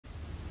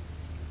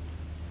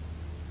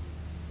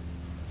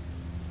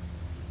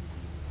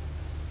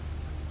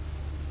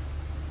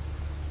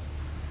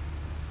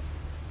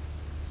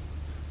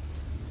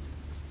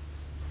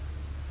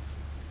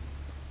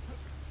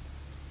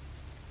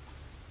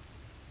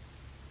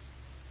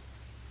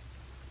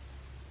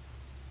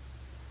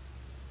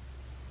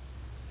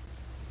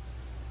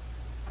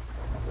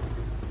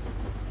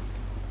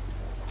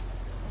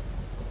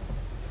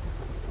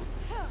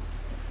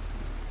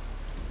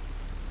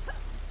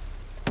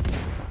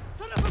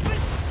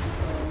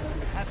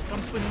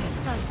open it.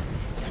 Son.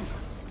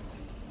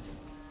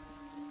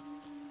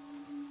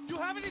 Do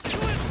you have any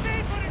tools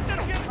safe or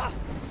interfere?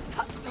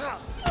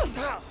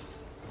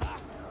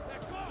 They're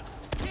gone.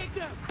 Take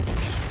them.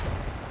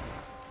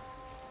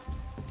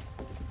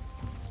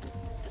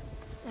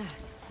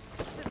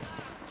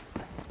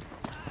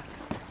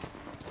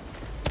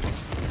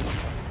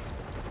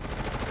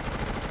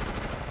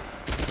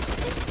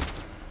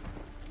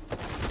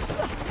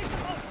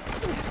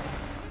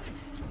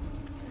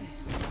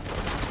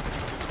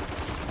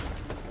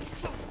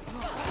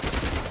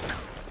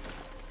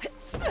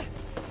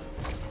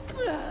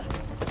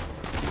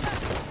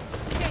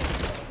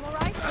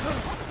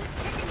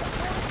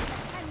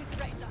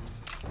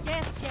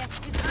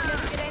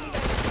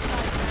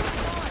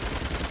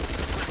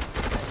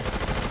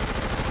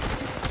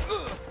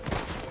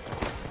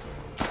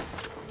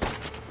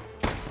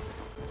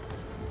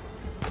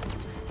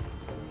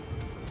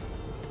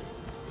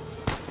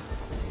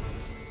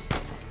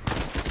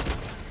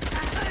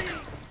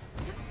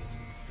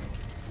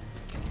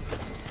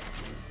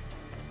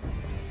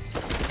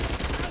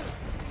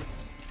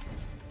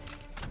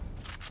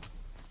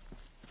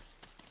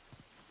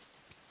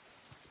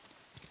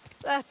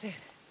 That's it.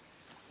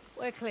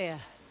 We're clear.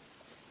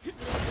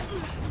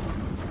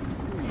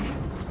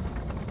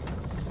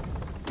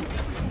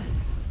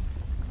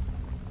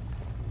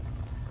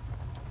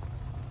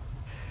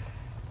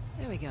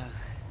 There we go.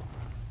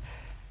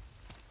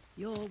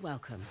 You're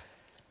welcome.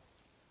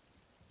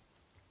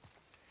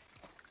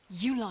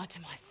 You lied to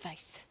my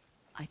face.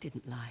 I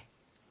didn't lie.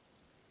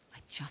 I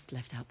just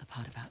left out the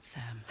part about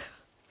Sam.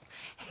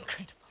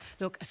 Incredible.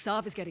 Look,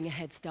 Asav is getting a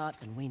head start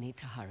and we need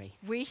to hurry.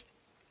 We?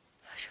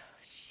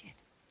 Shit.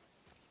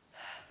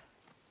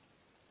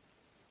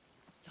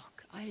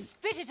 Look,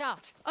 Spit it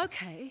out!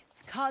 Okay,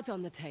 cards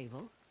on the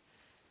table.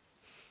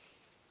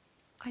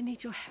 I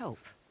need your help.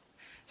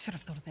 Should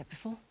have thought of that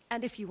before.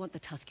 And if you want the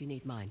tusk, you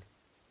need mine.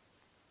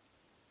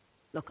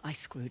 Look, I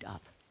screwed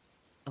up.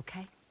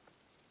 Okay?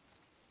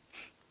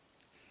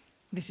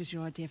 This is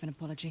your idea of an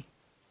apology.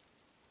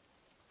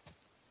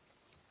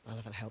 Well,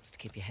 if it helps to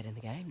keep your head in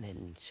the game,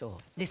 then sure.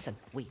 Listen,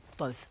 we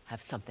both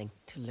have something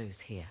to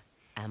lose here.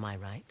 Am I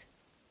right?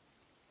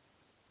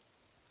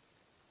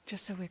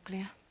 Just so we're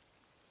clear,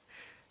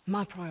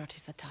 my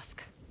priority's the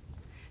tusk.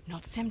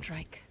 Not Sam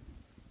Drake.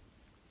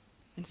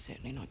 And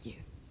certainly not you.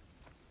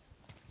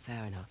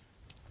 Fair enough.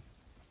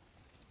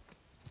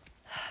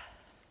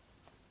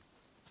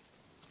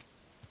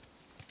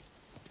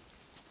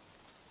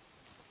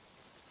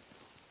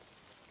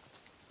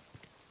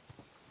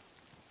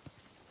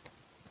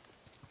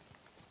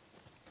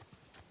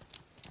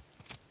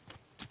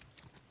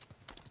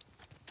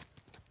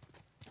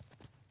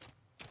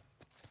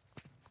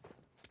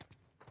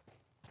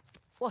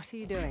 What are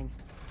you doing?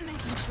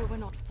 Making sure we're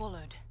not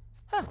followed.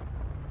 Huh.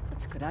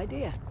 That's a good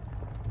idea.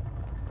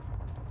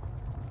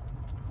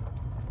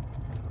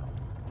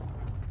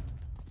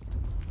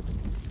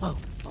 Whoa,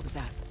 what was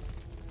that?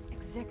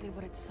 Exactly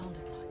what it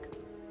sounded like.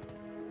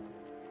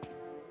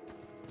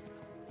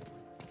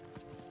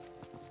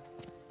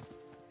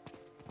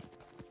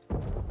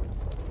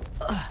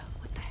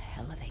 What the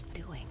hell are they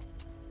doing?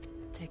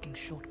 Taking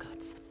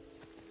shortcuts.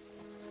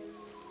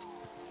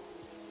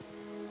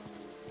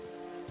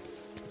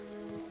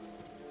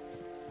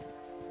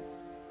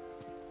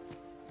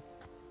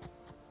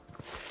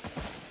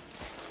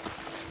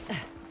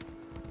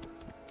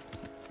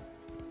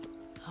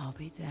 I'll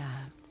be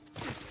damned.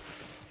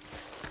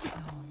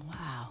 Oh,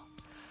 wow.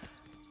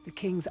 The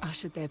kings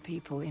ushered their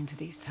people into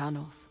these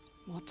tunnels.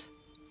 What?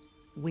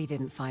 We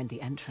didn't find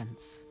the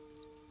entrance.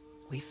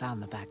 We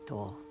found the back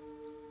door.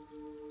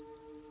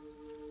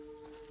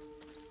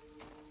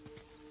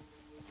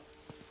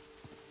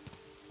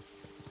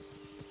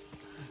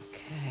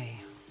 Okay.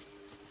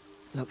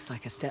 Looks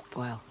like a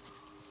stepwell.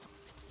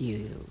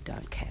 You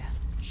don't care.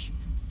 Shh.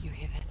 You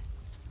hear that?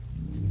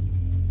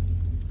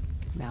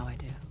 Now I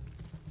do.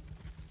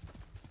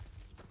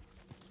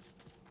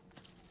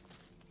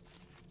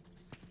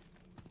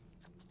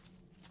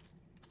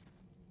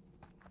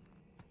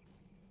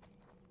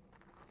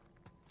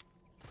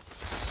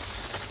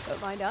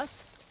 Don't mind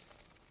us.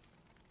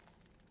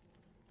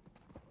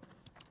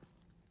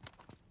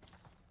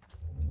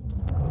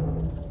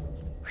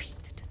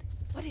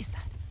 What is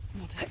that?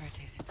 Whatever it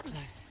is, it's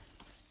close.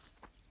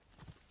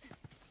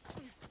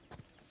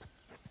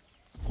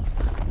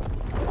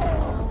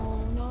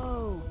 Oh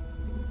no.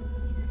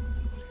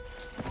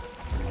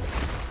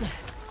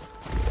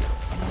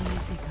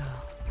 Easy, girl.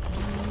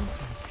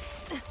 Easy.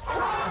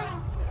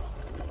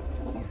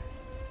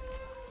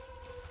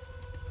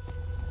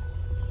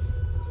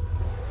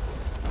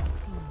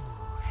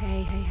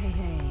 Hey,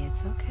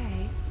 it's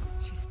okay.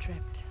 She's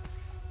trapped.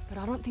 But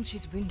I don't think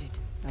she's wounded.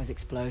 Those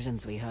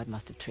explosions we heard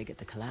must have triggered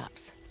the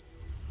collapse.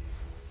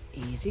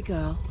 Easy,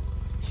 girl.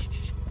 Shh,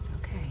 it's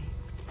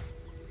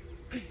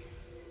okay.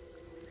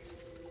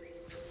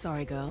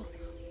 Sorry, girl.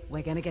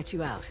 We're gonna get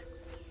you out.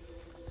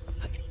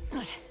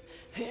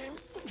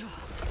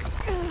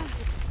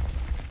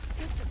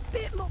 Just a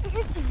bit more.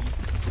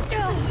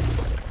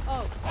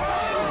 Oh,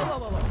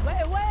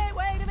 whoa.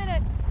 Wait.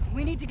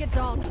 We need to get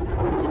down.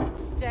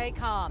 Just stay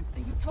calm. Are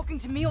you talking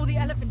to me or the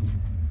elephant?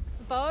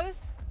 Both?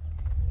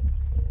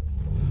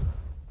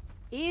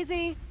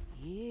 Easy.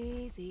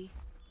 Easy.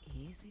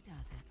 Easy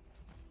does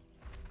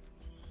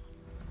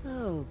it.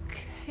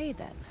 Okay,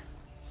 then.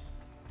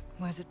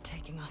 Where's it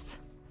taking us?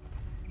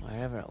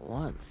 Wherever it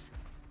wants.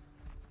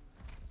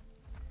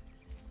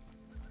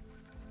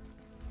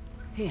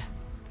 Here.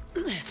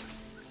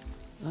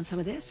 Want some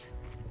of this?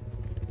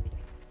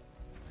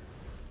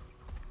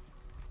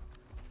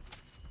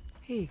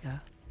 Here you go.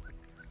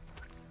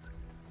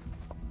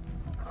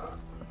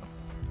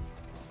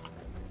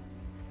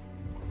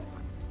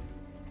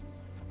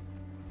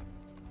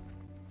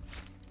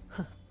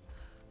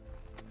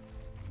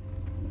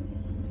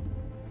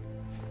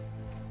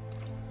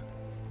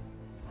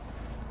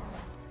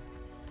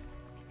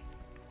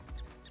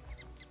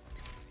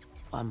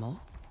 One more.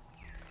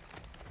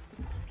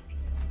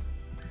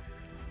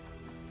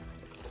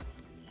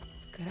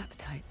 Good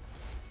appetite.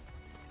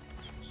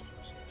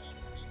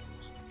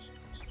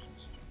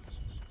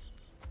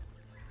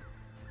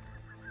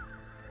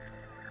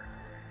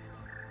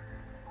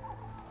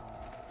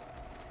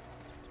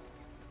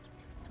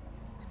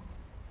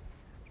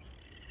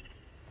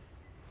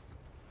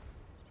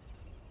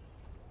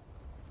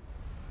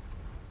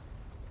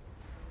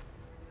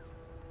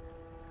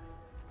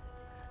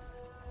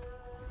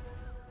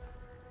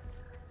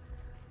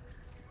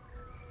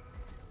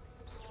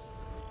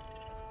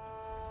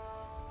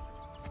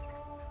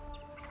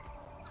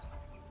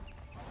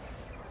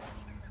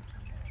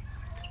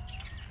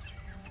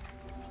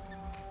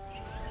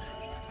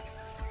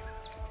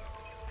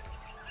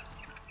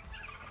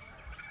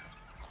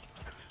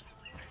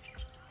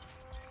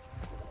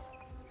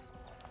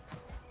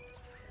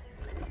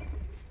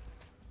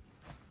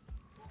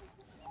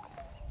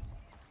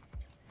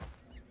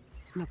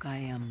 Look,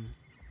 I'm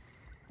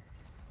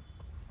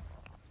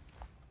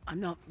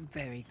not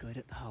very good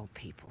at the whole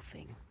people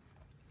thing.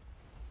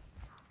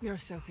 You're a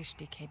selfish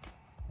dickhead.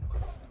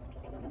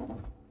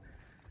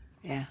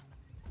 Yeah.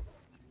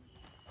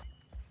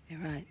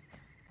 You're right.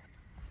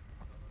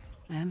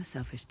 I am a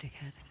selfish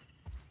dickhead.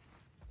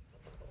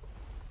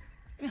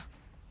 Yeah.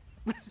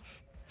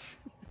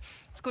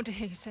 It's good to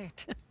hear you say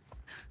it.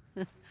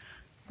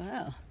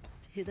 Wow.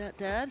 Did you hear that,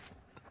 Dad?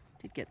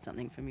 Did get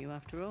something from you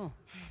after all.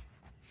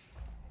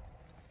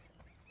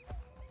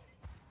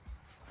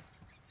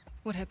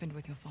 What happened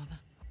with your father?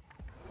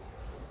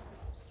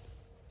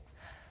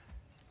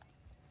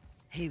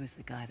 He was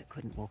the guy that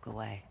couldn't walk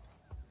away.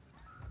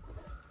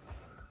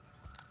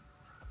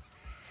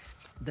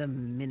 The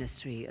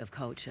Ministry of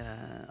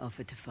Culture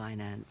offered to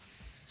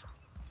finance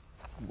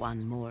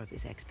one more of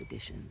his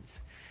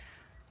expeditions.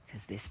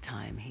 Because this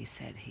time he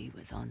said he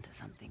was onto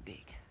something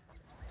big.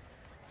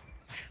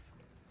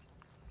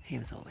 He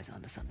was always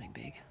onto something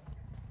big.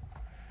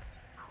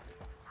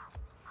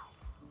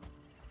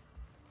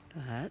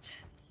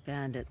 But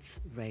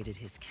bandits raided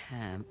his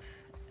camp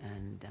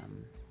and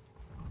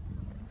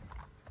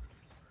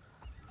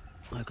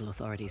local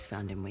authorities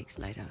found him weeks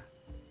later.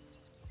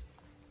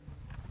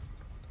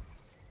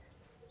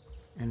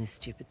 And this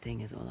stupid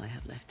thing is all I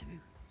have left of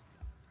him.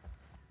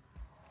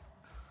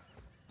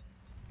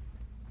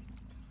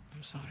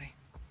 I'm sorry.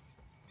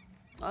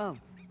 Oh,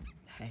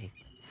 hey.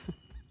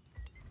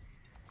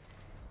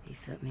 He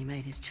certainly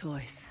made his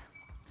choice.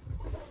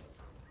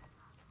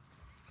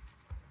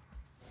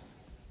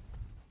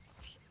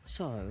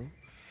 So?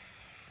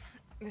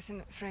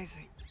 Listen, Fraser,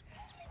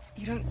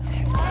 you don't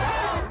have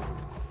to...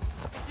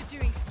 What's it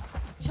doing?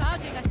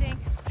 Charging, I think.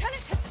 Tell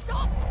it to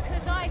stop!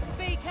 Because I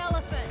speak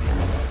elephant.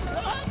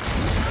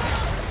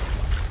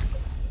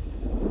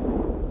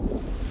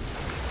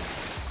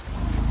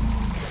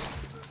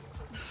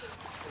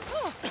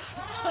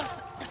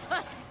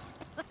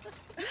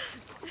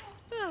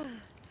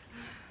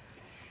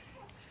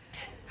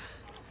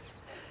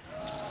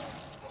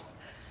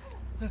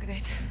 Look at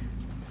that.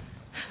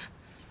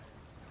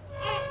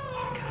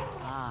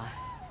 Ah.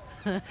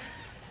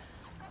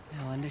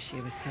 No wonder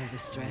she was so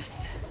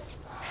distressed.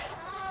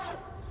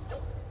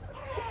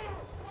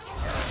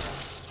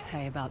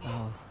 Hey, about the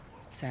whole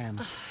Sam.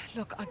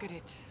 Look, I get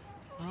it.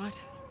 All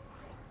right?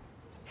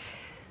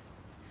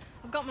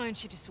 I've got my own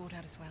shit to sort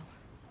out as well.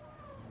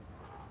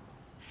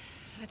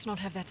 Let's not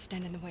have that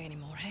stand in the way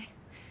anymore, hey?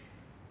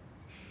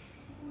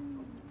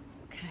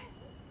 Okay.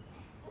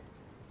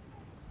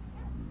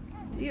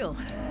 Deal.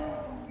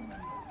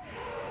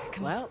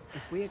 Well,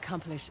 if we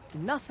accomplish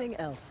nothing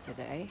else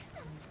today,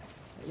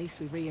 at least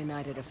we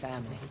reunited a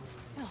family.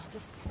 No,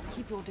 just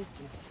keep your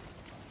distance.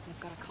 We've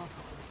got a cough.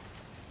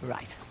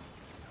 Right.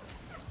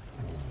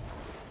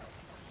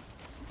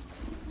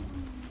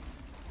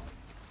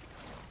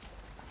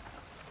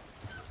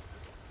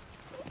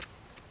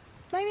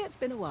 Maybe it's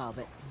been a while,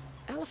 but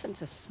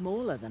elephants are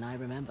smaller than I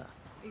remember.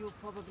 You're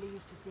probably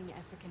used to seeing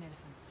African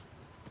elephants.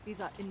 These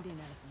are Indian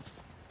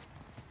elephants.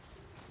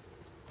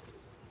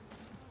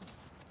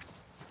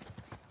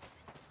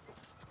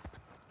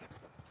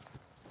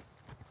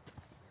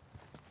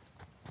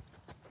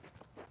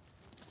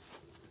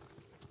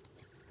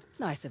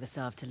 Nice of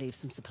Asav to leave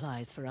some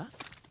supplies for us.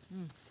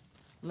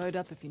 Load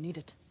up if you need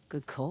it.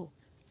 Good call.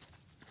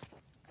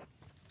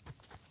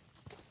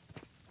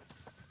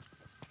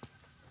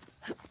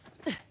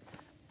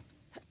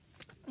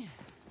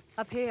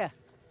 Up here.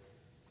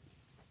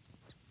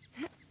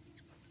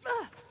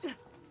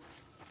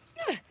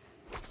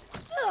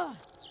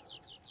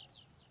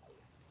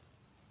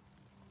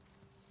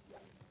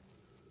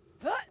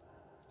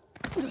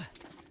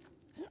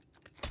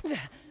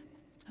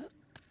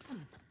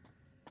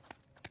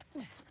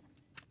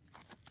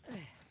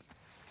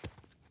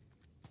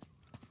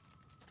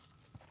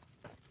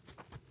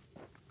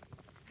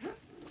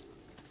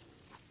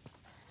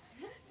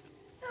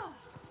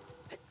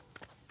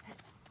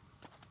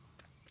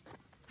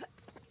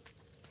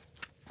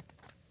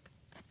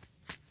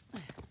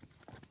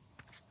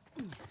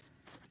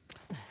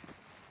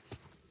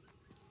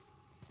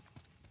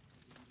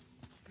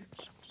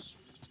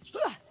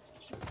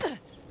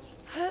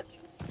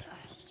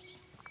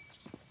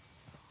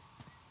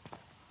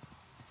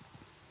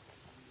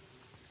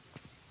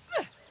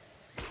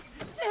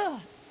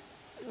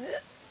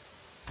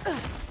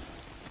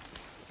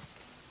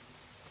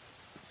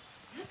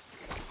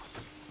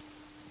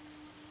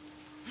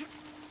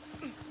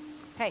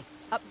 Hey,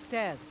 up the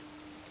stairs.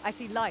 I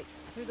see light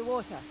through the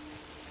water.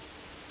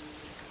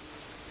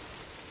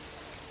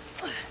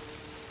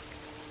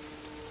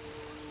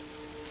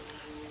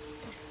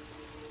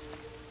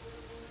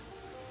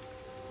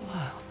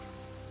 Wow.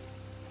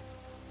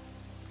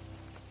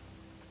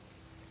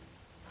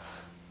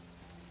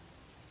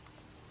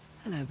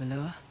 Hello,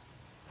 Balua.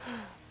 You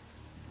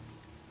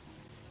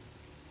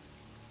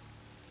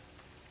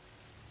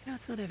know,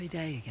 it's not every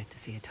day you get to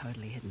see a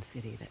totally hidden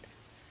city that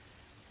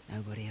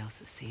nobody else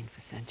has seen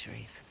for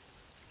centuries.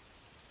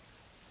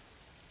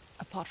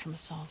 Apart from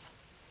Assav.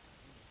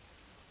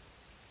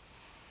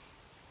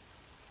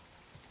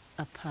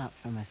 Apart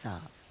from Assav.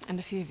 And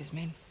a few of his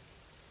men.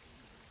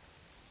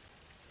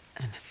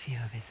 And a few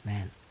of his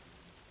men.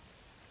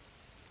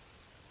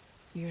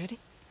 You ready?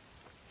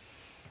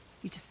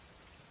 You just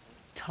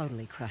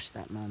totally crushed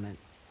that moment.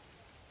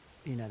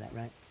 You know that,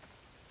 right?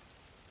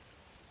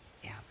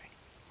 Yeah, I'm ready.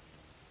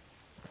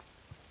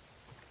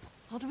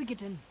 How do we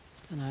get in?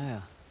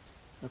 Dunno.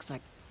 Looks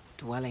like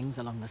dwellings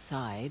along the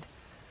side.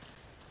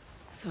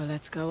 So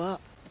let's go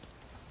up.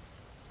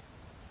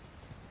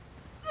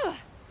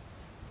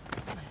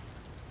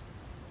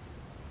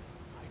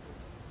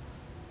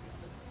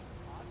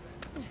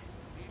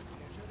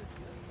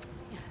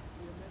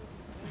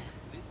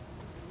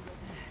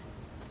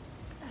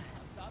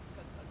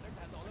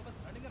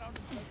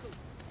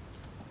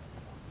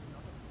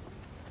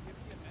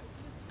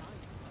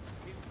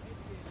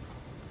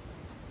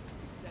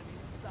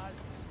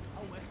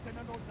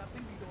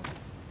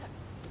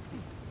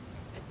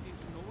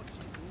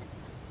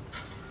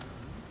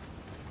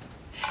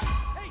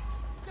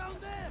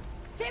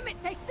 Damn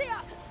it, they see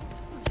us!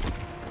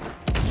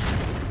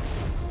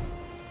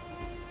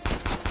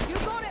 You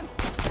got him!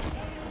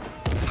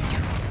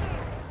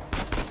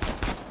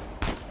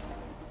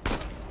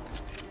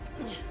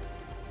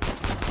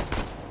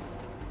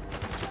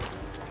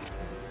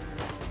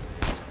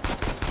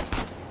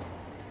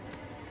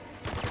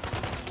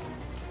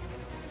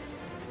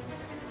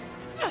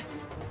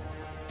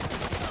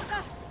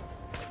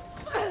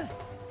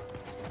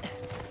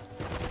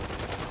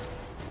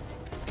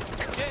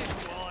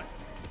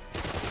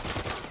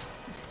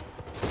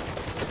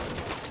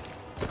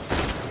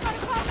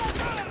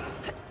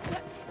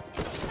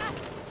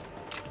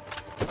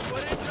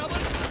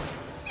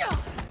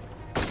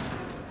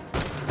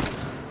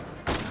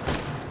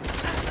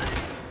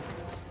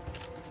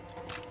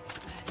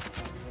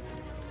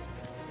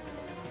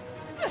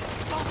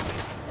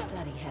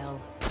 Bloody hell.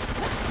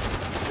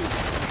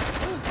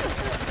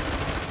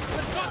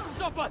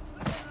 Stop us!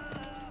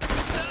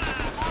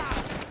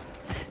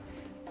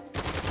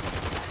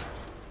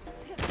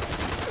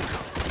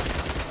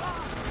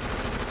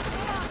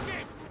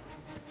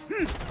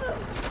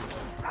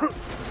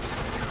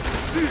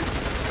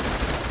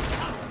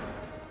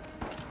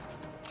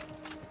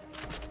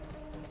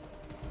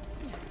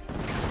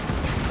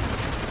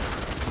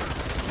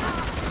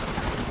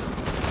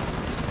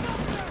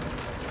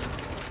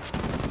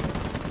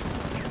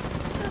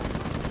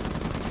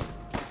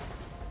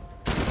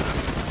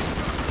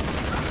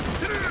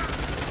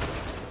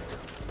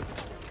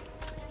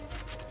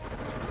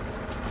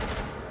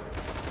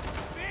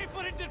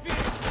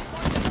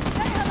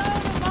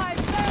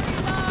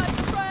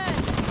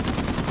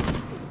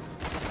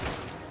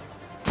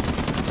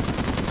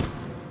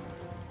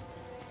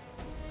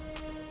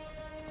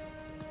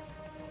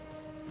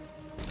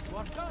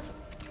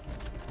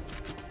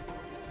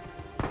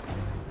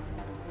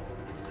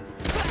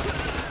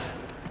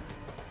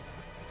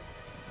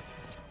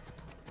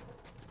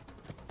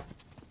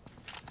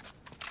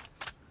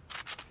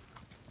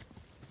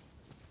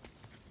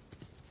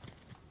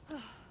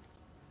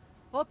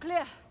 All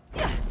clear.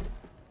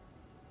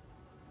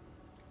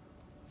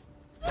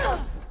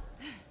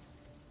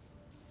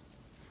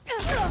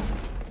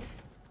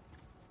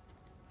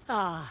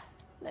 Ah,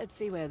 let's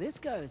see where this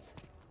goes.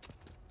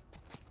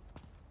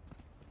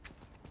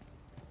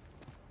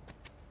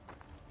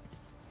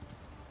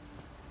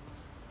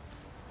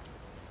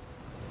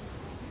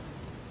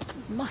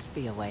 Must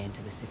be a way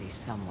into the city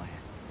somewhere.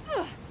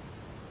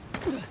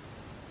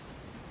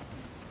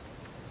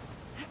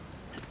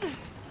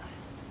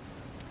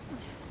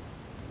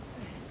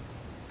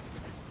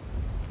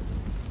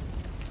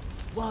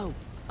 Whoa!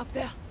 Up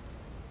there.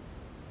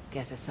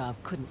 Guess Asav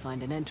couldn't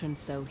find an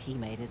entrance, so he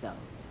made his own.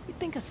 You'd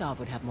think Asav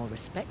would have more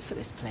respect for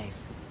this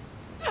place.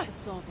 The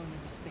Sov only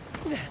respects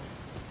the Sov.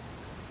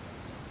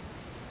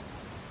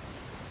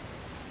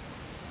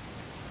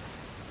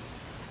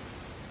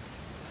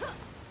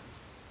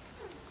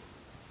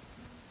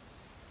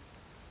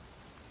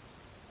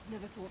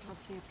 Never thought I'd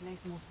see a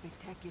place more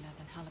spectacular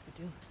than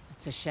Halabadu.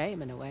 It's a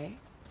shame, in a way,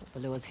 that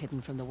Balua's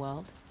hidden from the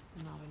world.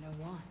 Now we know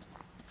why.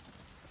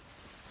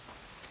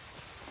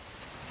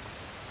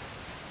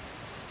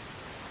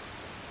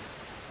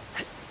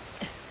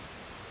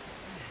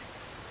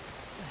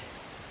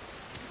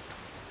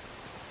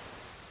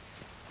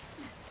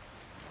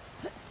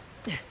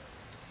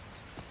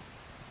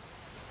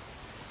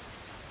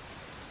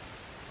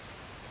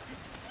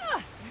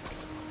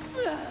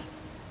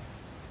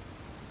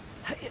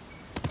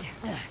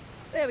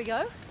 There we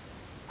go.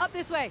 Up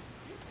this way.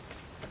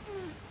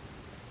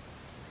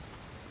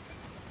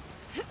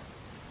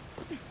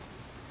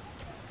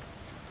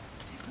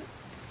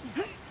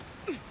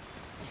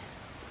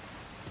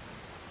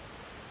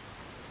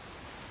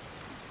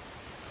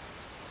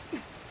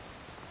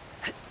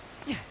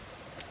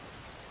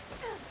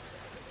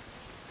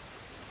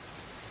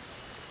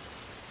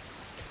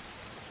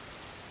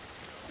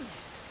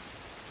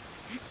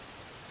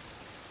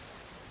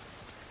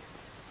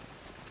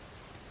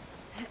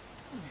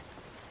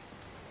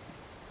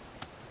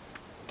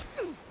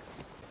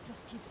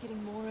 Just keeps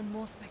getting more and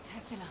more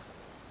spectacular.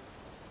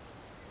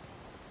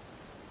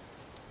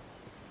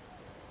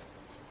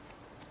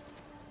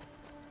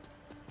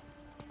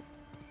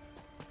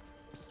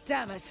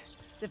 Damn it.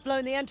 They've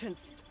blown the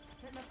entrance.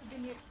 That must have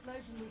been the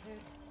explosion we heard.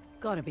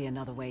 Gotta be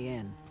another way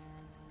in.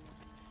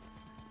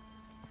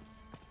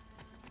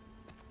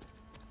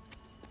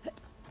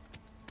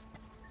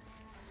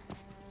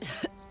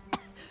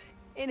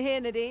 In here,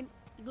 Nadine.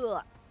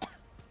 Ugh.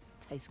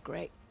 Tastes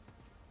great.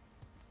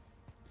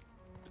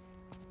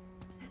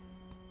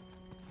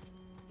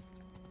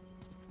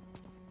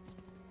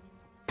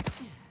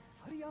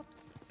 Hurry up.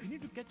 We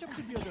need to catch up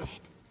to the others.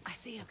 I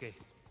see him. Okay.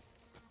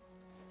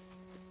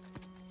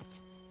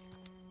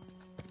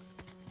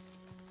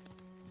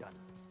 Done.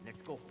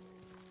 Let's go.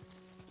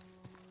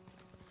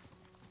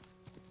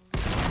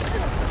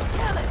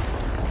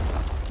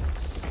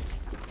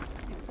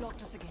 It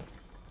blocked us again.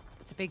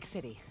 It's a big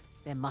city.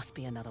 There must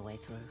be another way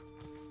through.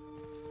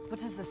 What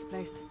is this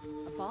place?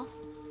 A bath?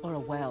 Or a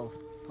well.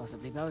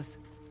 Possibly both.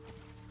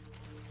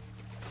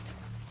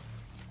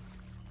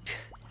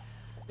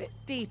 Bit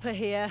deeper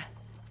here.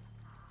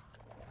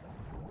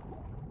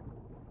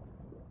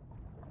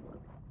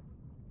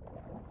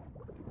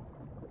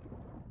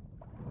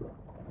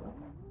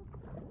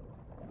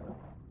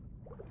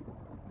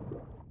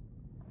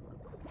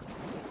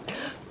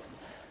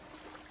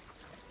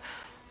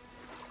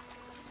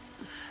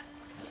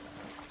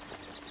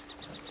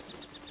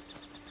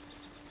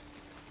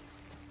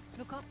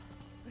 Look up.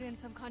 We're in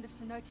some kind of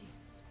cenote.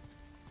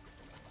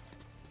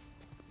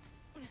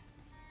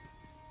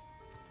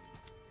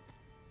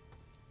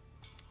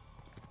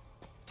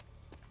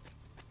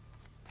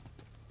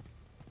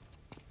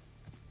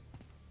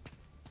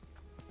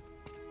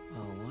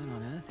 Oh, what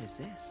on earth is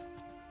this?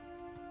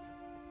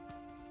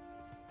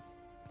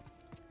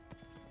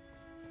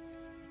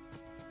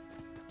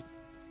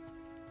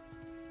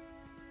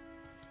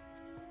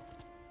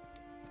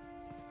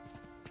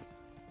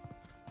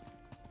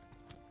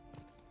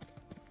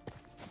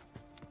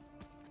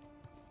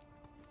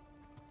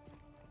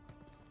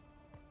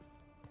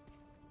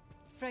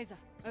 Fraser,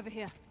 over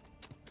here.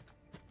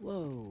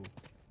 Whoa.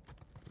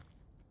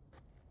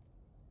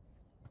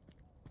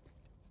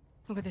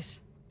 Look at this.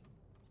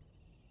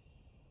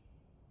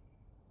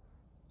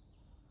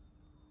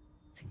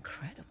 It's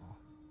incredible.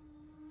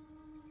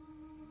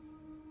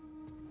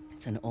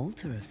 It's an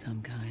altar of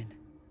some kind.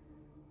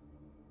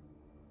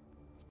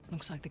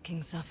 Looks like the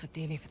king suffered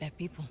dearly for their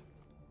people.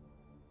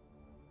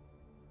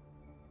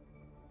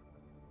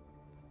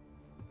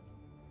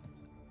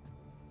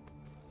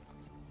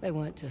 They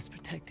weren't just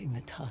protecting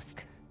the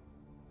tusk.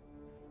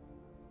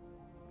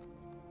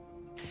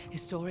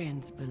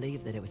 Historians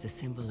believe that it was a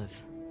symbol of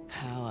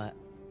power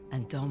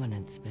and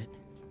dominance, but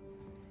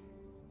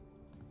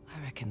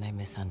I reckon they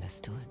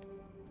misunderstood.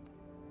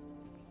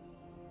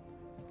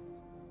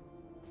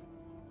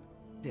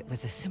 It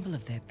was a symbol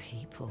of their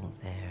people,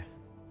 their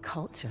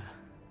culture.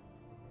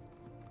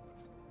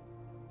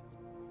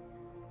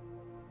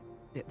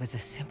 It was a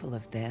symbol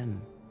of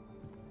them.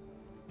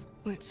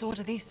 What sort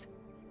are these?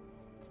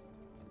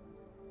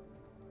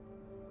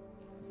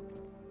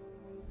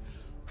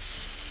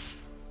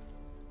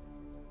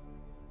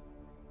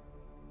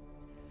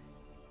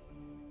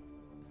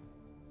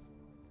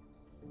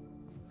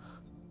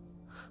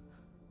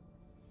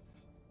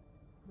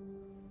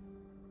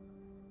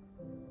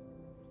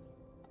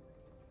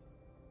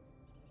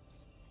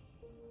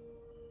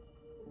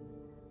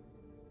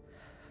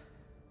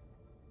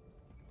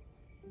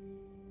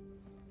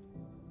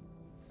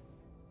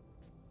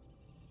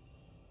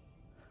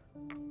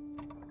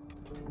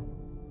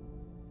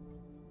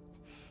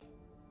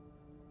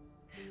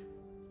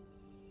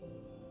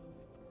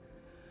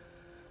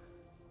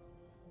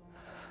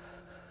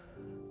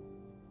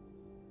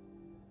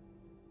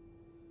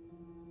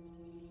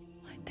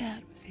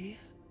 Dad was here.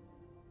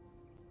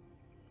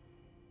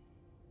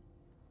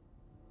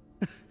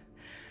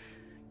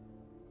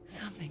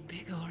 Something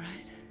big, all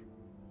right.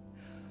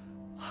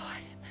 Why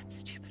didn't that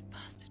stupid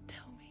bastard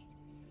tell me?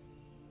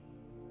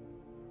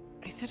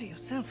 You said it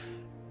yourself.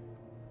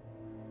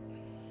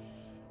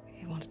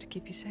 He wanted to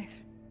keep you safe.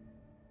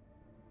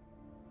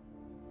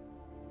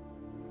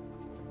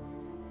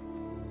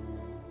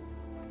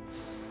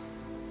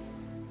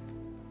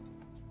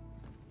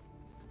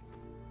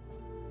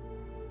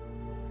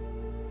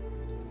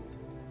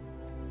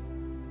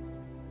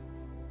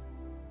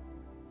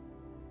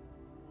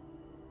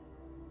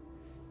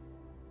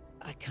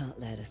 I can't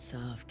let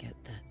Asav get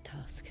that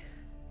tusk.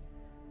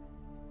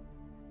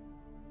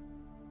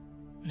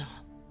 No.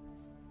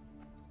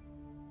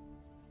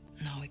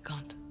 No, we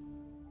can't.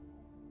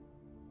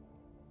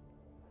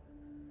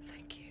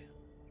 Thank you.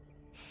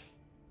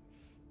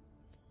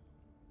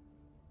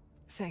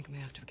 Thank me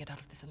after we get out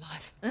of this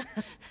alive.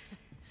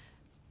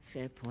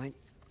 Fair point.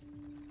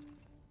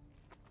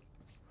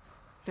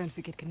 Don't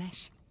forget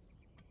Ganesh.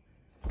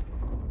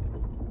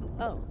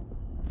 Oh.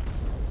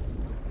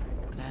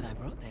 Glad I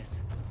brought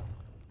this.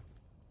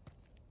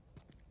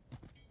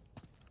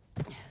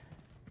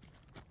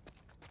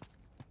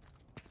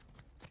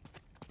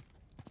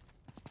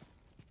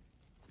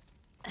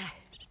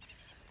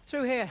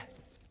 Through here.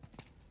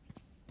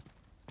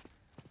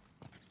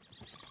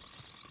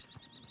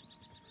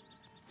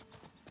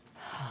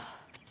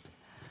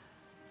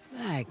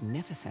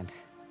 Magnificent.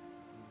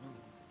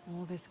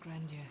 All this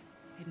grandeur,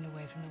 hidden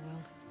away from the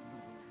world.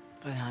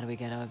 But how do we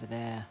get over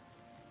there?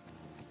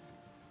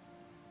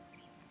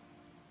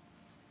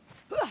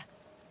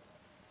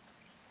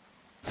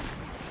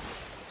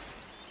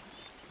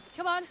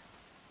 Come on.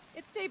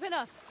 It's deep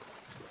enough.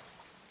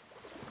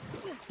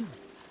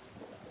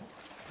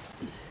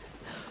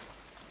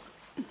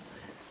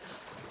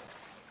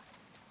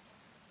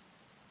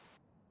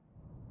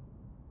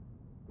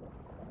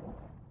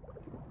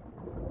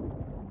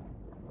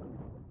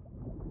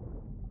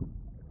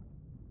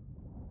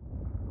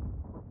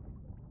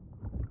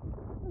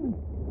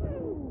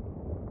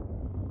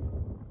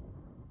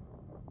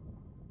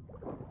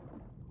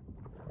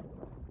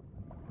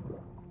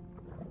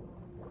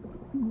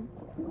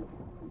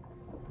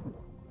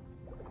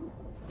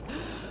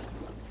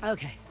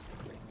 Okay.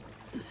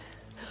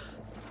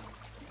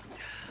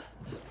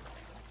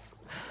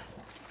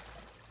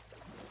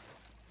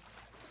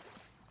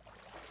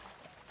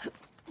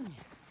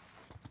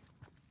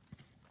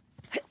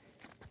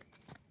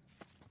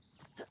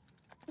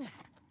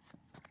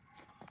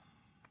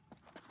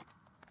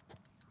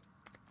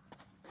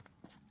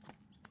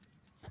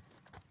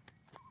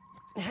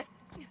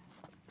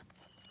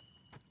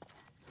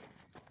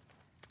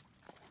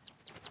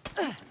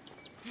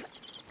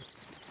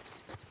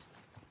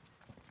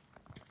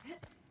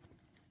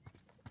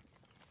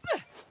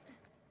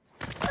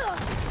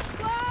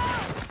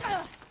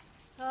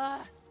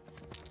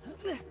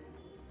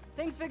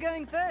 Thanks for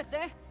going first,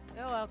 eh?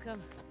 You're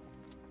welcome.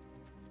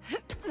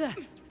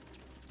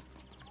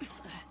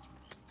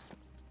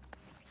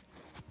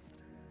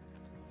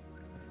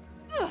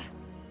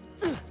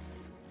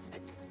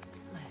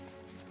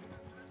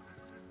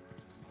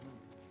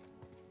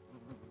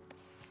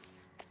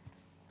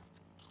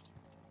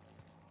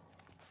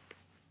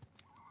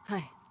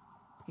 Hi.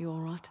 You all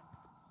right?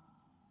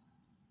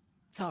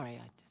 Sorry,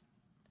 I just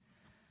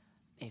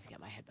need to get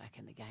my head back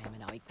in the game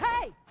and I'll...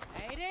 Hey!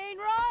 18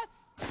 Ross!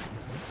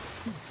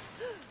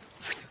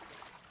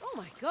 Oh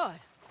my god.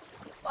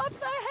 What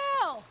the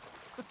hell?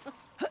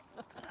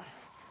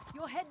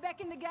 Your head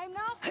back in the game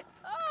now?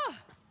 Oh,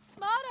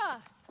 smart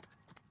ass.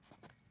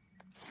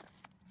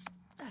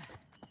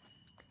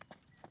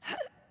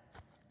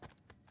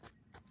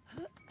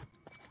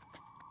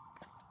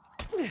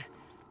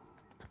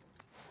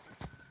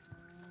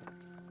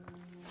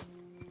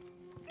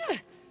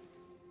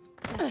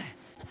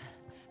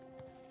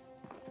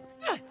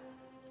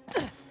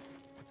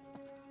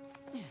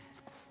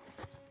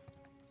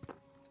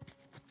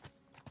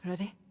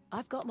 Ready?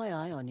 I've got my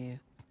eye on you.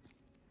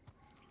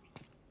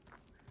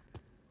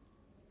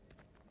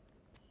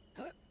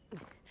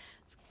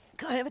 It's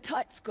kind of a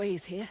tight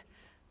squeeze here.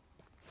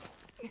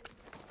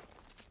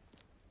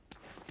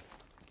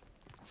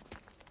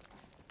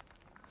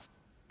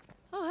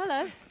 Oh,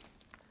 hello.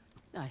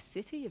 Nice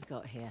city you've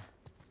got here.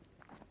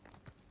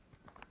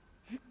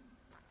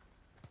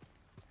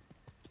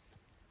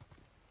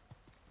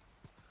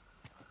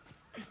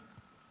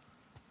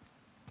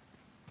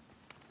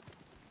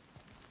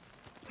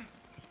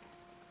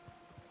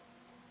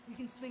 We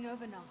can swing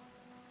over now.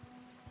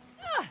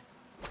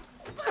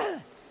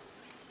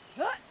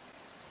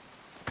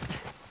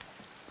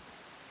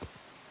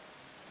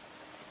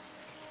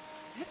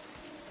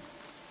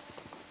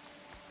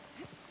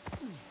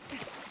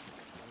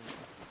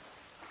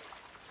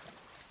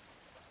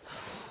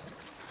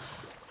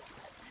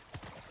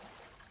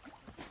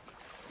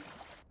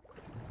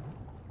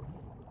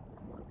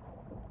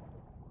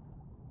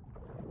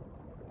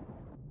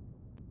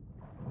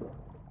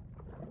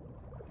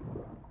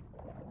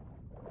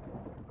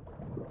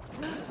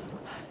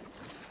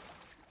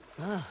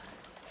 Oh,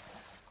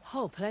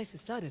 whole place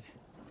is flooded.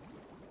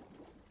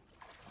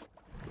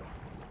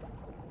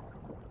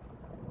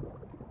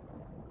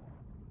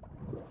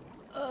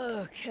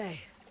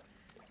 Okay,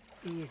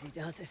 easy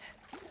does it.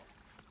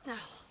 Now,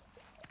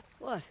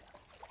 What?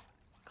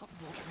 got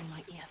water in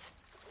my ears.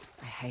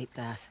 I hate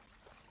that.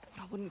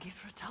 But I wouldn't give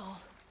her a towel.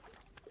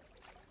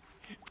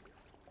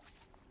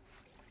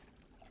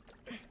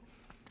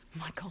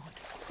 My God,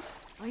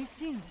 are you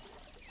seeing this?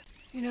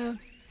 You know,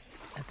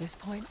 at this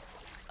point,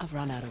 I've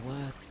run out of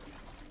words.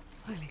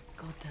 Holy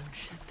goddamn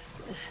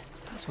shit.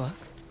 Does work.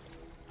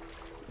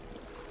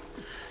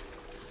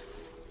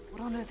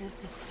 What on earth is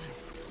this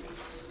place?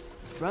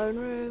 Throne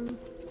room,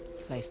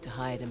 place to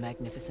hide a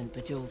magnificent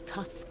bejeweled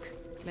tusk.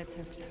 Let's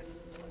hope so.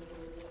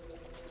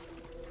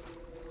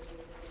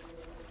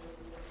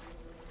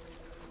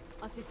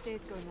 I see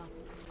stairs going up.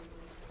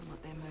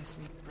 But they're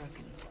mostly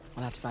broken.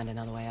 I'll have to find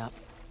another way up.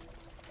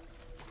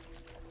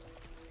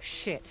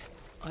 Shit,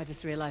 I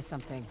just realized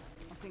something.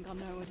 I think I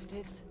know what it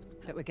is.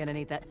 That we're gonna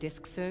need that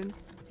disc soon.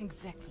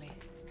 Exactly.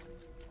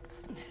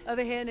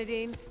 Over here,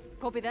 Nadine.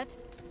 Copy that?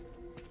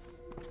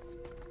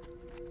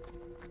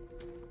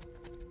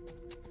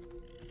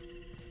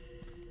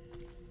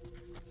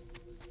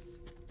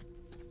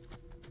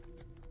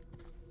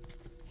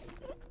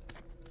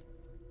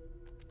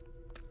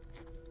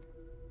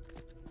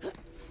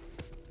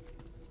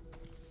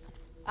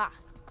 Ah,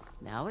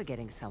 now we're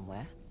getting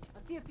somewhere.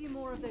 I see a few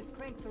more of those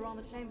cranks around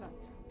the chamber.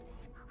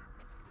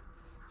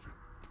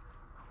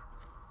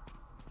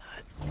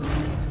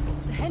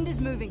 The hand is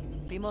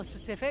moving. Be more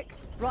specific.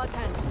 Right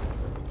hand.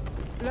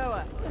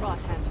 Lower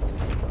right hand.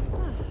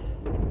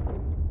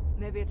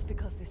 Maybe it's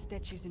because this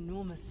statue's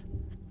enormous.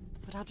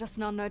 But I just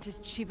now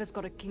noticed Shiva's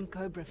got a king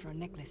cobra for a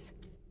necklace.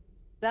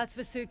 That's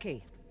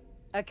Vasuki,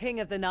 a king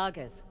of the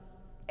Nagas.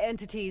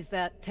 Entities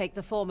that take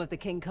the form of the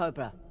king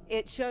cobra.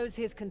 It shows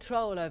his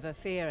control over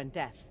fear and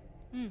death.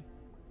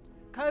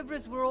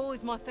 Cobras were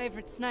always my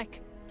favorite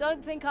snake.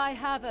 Don't think I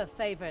have a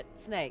favorite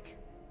snake.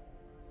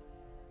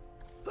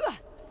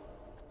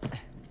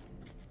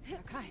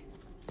 Okay,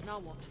 now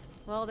what?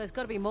 Well, there's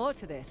got to be more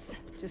to this.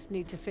 Just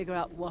need to figure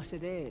out what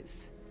it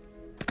is.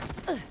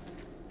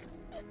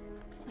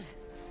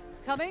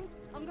 Coming?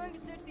 I'm going to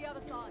search the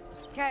other side.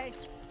 Okay.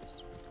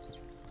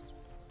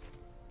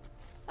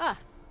 Ah.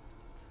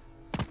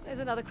 There's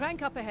another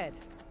crank up ahead.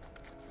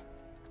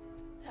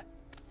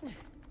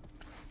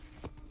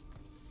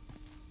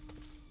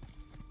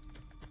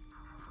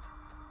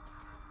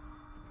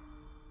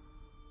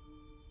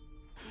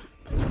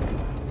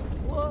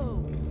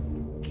 Whoa.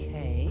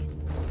 Okay.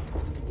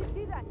 Did you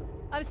see that?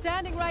 I'm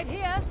standing right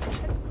here.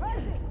 It's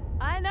crazy.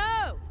 I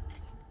know.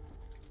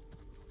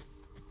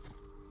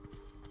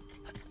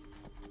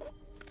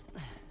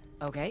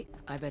 Okay,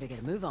 I better get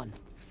a move on.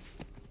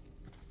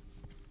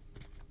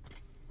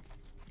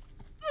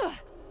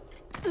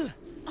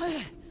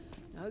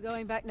 No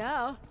going back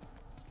now.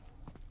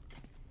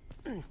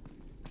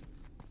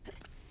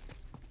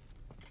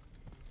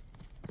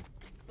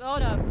 Oh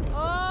no.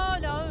 Oh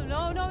no,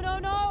 no, no, no,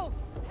 no!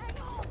 Hang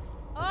on!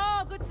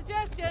 Oh, good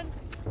suggestion.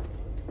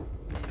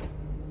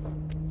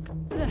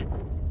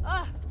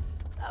 Ah,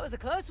 that was a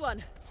close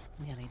one.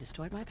 Nearly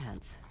destroyed my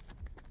pants.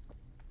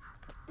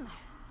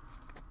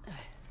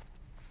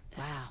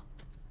 Wow.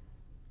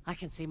 I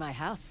can see my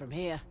house from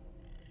here.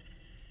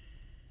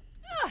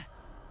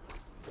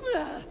 Oh.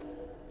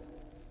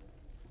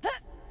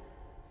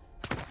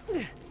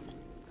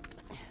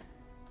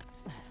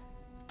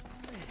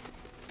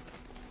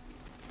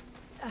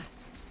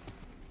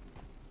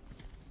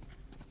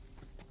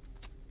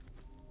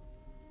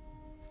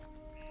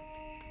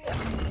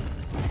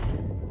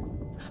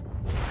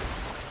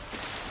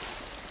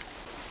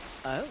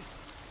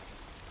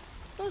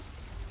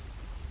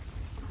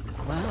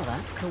 Well,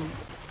 that's cool.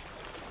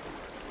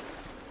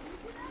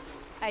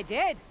 I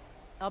did.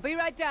 I'll be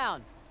right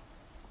down.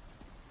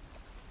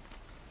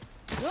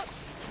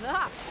 Whoops.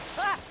 Ah!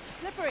 Ah!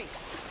 Slippery.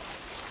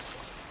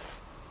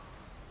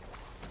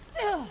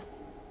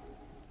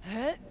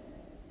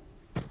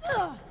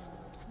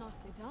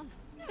 Nicely done.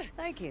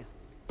 Thank you.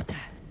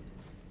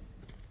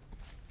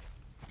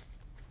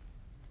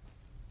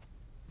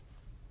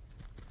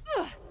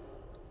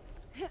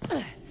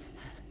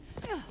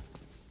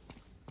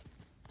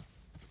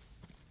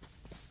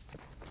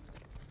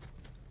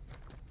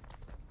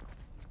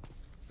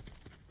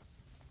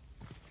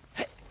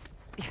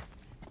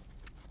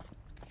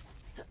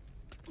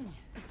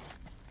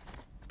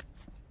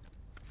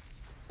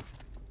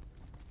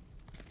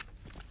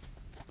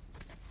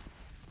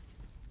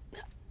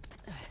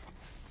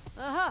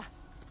 Aha!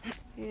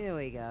 Here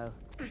we go.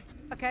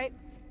 Okay,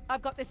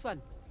 I've got this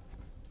one.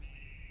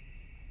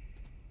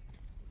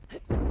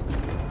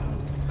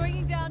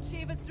 Bringing down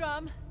Shiva's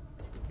drum.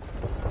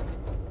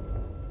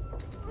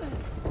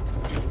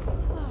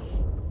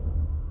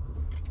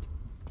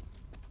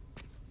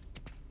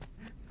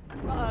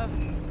 Uh-oh.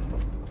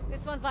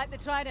 This one's like the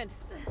trident.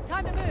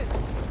 Time to move.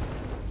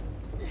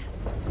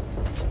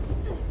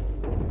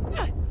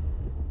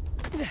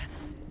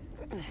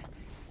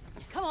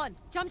 Come on,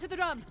 jump to the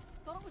drum.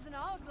 thought it was an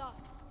hourglass.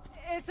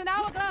 It's an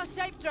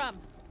hourglass-shaped drum.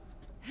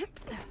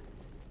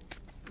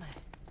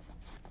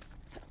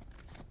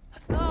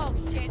 Oh,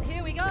 shit,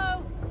 here we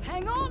go.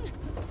 Hang on!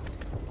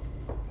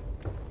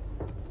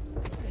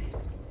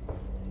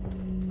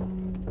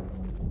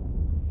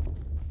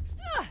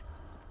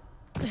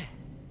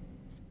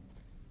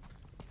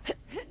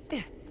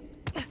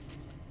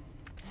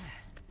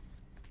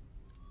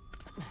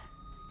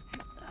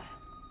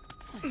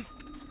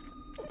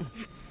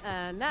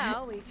 And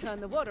now we turn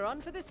the water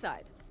on for this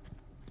side.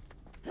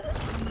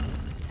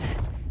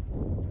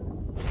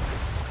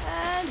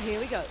 And here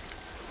we go.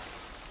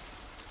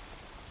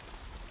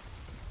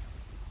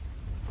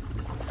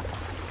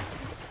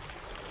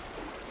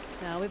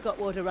 Now we've got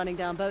water running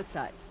down both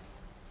sides.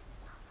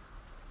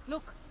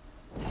 Look.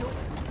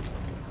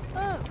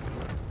 Oh,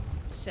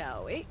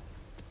 shall we?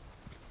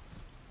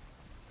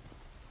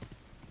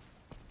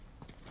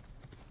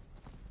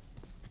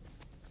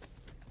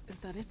 Is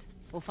that it?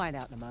 We'll find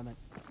out in a moment.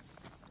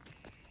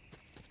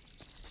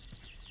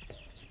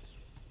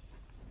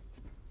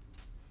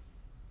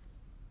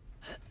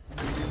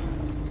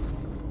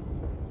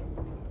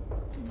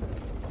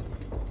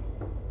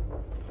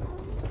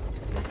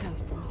 That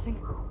sounds promising.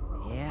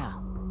 Yeah.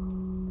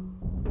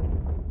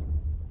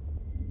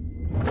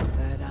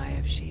 Third eye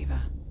of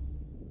Shiva.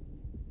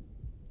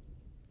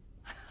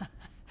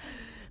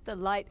 The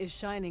light is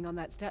shining on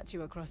that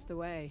statue across the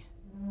way.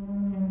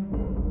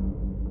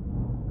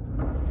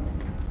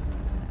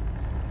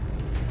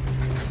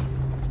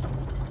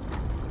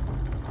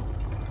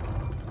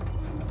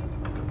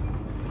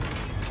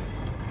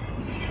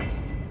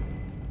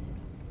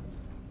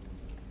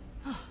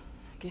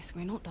 Guess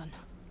we're not done.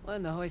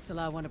 When the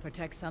Hoysala want to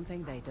protect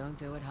something, they don't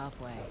do it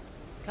halfway.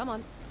 Come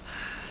on.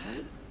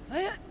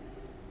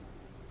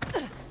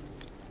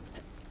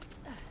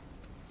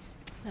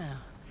 Now,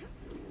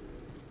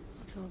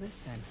 what's all this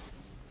then?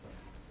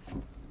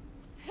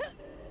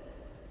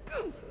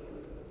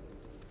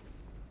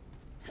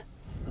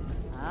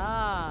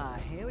 Ah,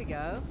 here we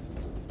go.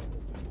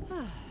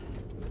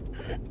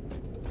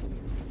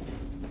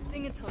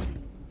 Thing it's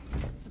holding.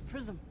 It's a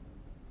prism.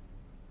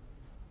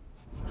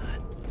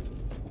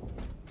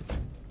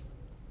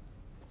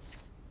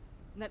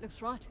 That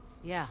looks right.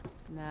 Yeah.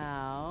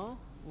 Now,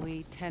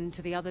 we tend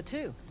to the other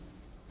two.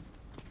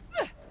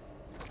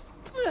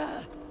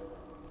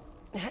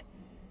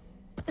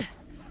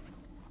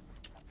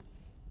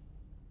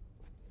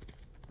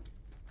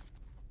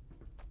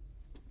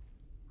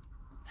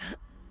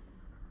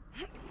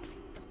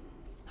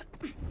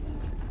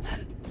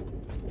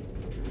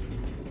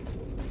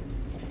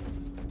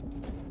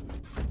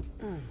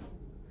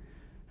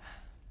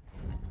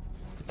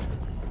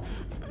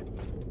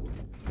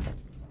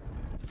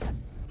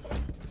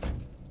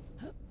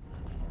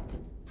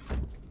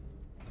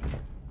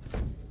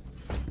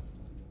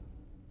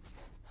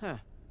 Huh.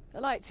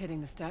 The light's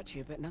hitting the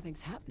statue, but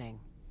nothing's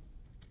happening.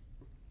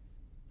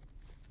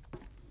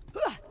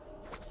 Look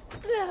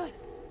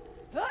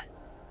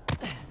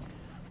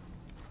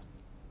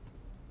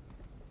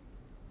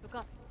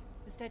up.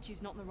 The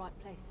statue's not in the right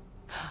place.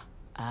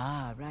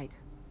 Ah, right.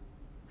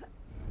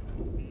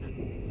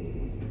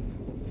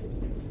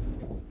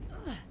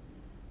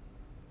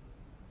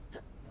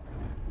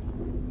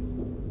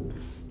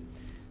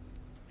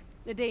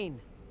 Nadine,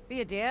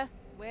 be a dear.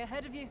 We're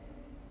ahead of you.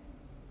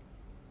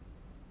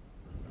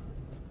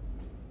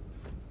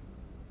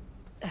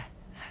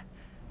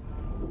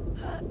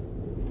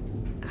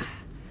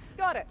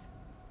 Got it.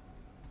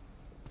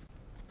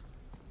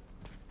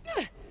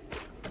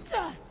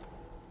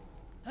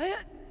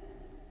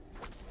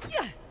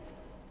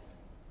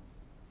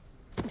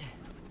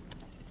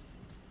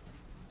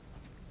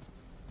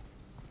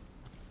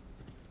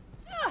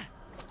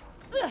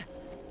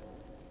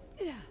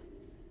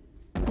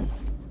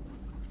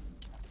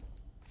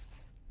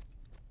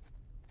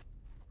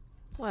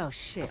 Well,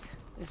 shit.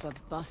 This one's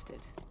busted.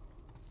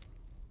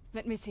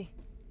 Let me see.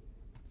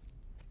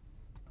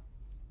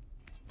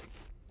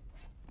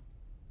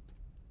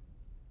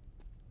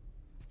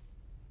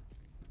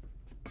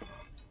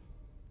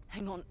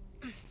 Hang on.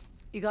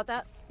 You got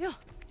that? Yeah.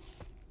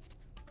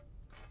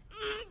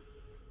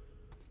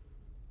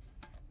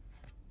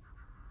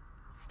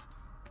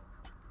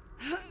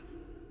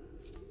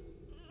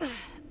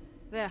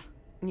 There.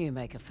 You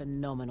make a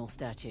phenomenal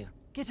statue.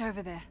 Get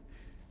over there.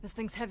 This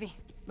thing's heavy.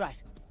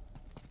 Right.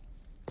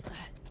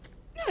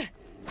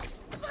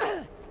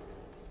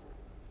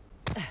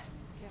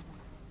 Careful.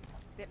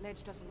 That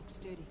ledge doesn't look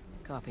sturdy.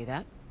 Copy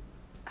that.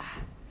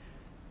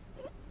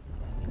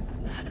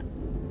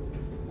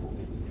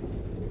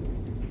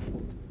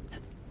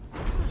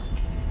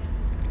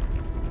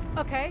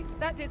 Okay,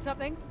 that did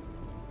something.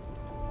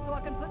 So I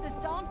can put this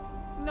down?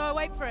 No,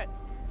 wait for it.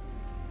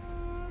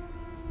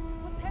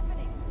 What's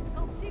happening? I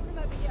can't see from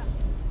over here.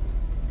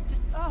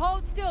 Just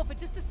hold still for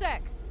just a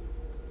sec.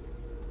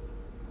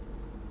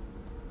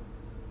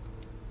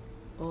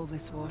 All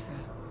this water,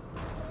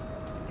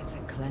 it's a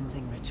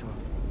cleansing ritual.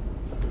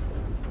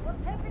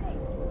 What's happening?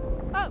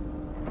 Oh,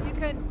 you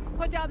can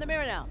put down the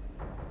mirror now.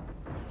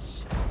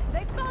 Shit.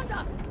 They found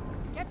us!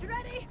 Get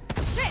ready!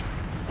 Sit!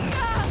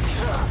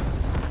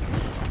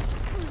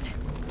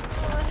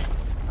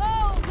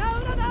 Oh, no,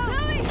 no, no!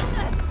 Chloe!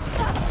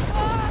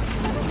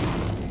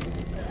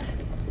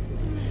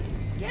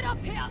 Get up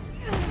here!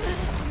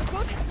 You're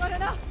good? Not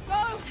enough.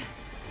 Go!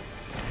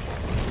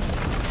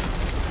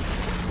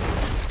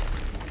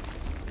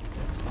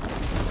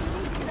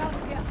 Get out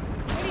of here.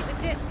 We need the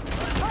disc.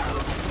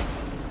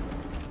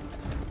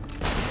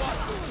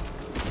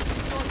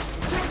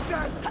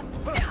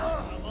 Come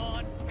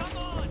on, come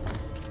on!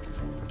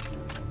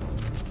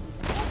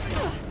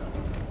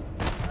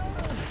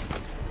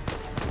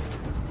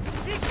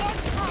 He got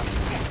up!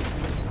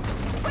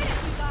 Quit it,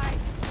 you guys!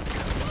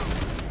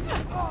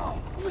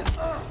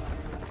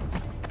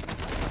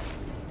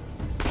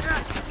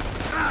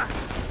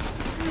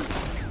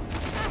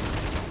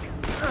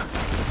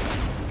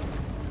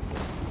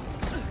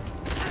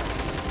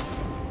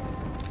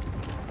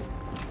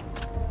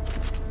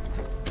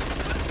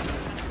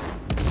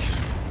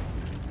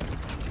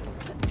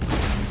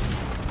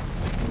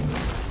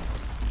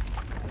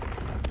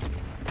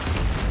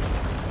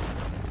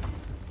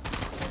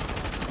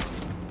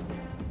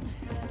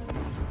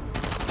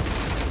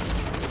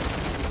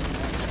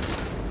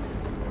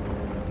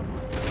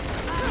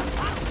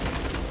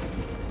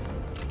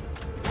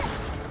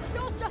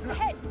 Door's just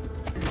ahead.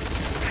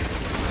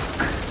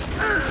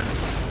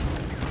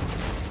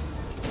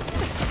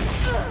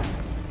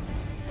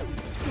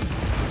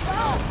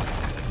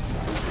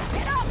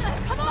 Get up!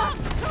 Come on!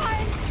 Try!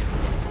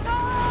 No!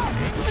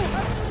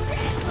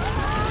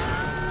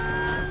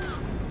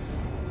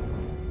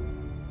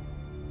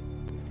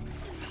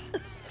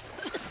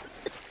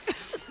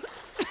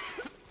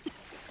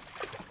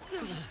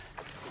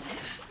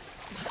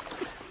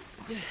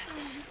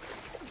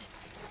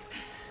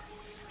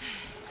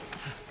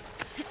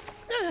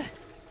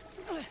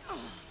 Oh,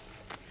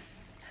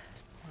 shit!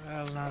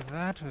 Well, now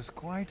that was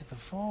quite the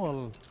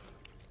fall.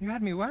 You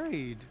had me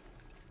worried.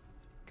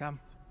 Come,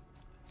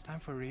 it's time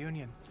for a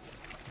reunion.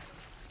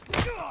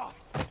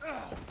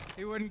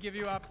 He wouldn't give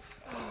you up,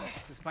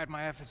 despite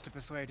my efforts to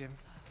persuade him.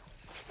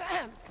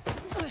 Sam!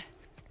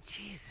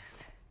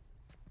 Jesus.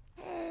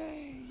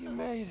 Hey, you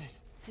made it.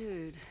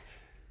 Dude.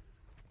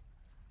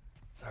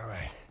 It's all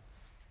right.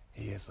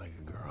 He is like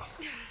a girl.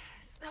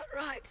 Is that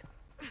right?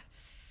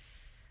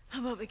 How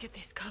about we get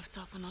these cuffs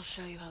off and I'll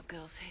show you how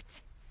girls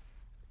hit.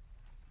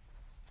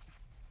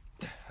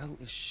 The hell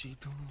is she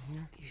doing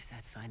here? You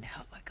said find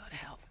help, I gotta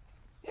help.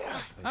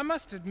 Yeah. I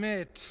must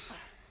admit,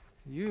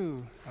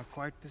 you are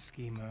quite the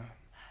schemer.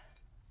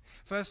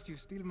 First you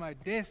steal my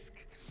disc,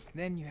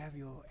 then you have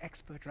your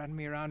expert run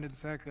me around in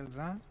circles,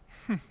 huh?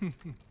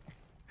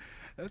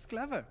 That's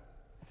clever.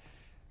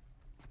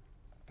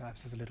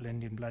 Perhaps there's a little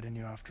Indian blood in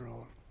you after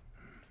all.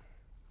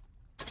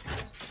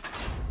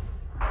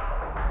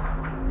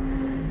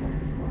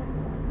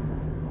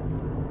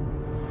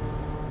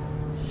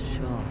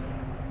 Sure.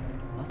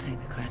 I'll take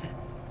the credit.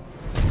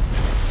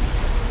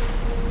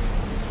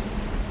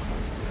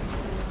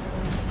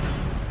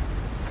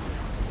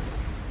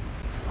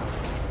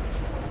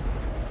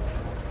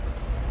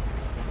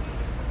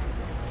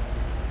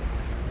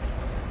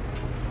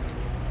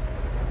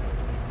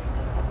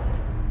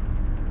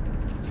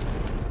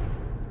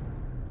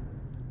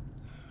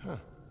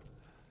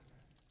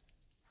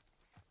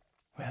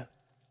 Well,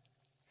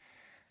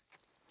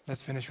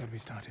 let's finish what we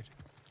started.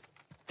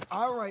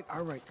 All right,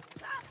 all right.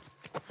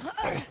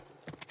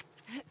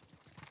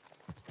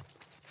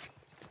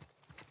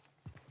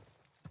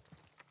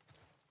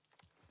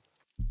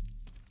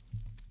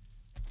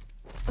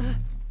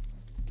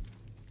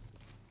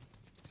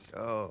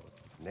 So,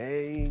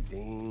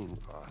 Nadine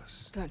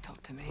Ross. Don't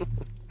talk to me.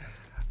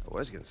 I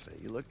was gonna say,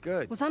 you look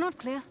good. Was I not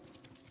clear?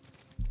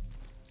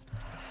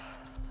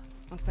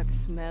 What's that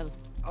smell?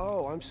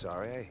 Oh, I'm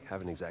sorry. I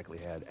haven't exactly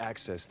had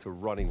access to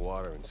running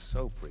water and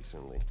soap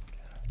recently.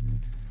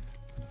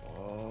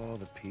 All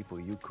the people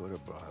you could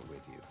have brought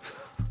with you.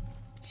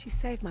 She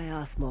saved my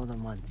ass more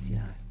than once, you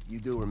know. You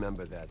do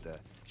remember that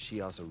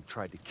she also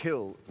tried to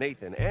kill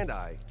Nathan and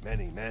I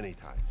many, many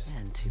times.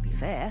 And to be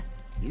fair,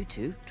 you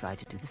two tried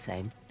to do the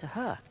same to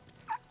her.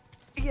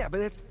 Yeah,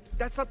 but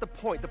that's not the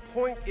point. The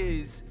point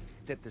is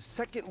that the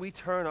second we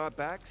turn our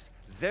backs,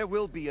 there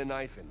will be a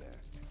knife in there.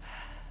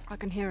 I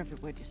can hear every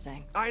word you're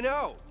saying. I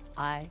know!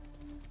 I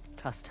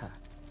trust her.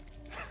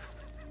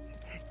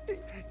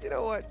 You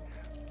know what?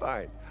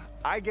 Fine.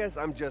 I guess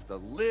I'm just a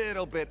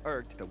little bit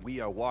irked that we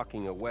are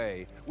walking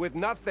away with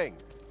nothing.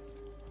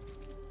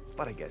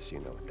 But I guess you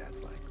know what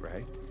that's like,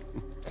 right?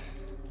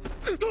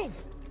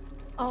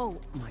 Oh,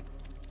 my...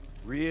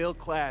 Real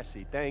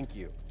classy, thank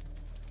you.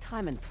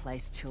 Time and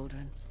place,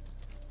 children.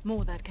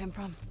 More that came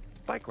from.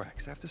 Bike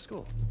racks after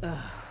school.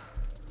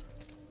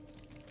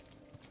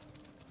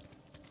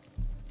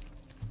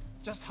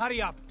 Just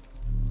hurry up.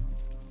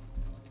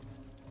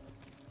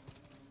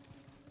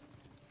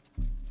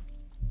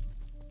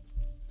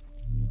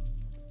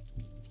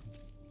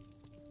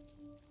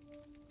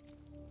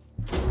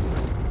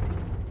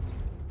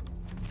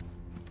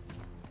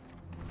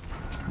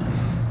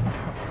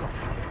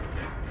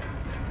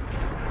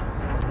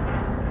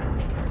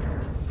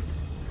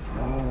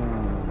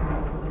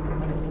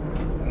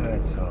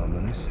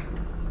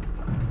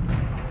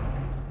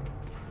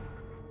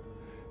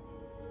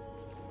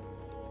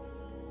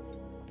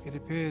 It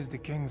appears the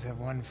kings have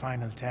one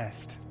final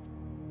test.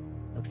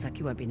 Looks like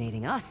you won't be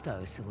needing us,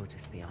 though, so we'll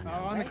just be on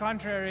our On way. the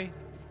contrary.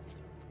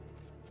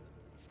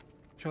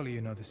 Surely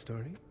you know the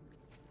story?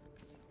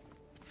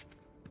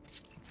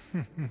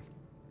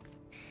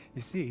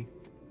 You see,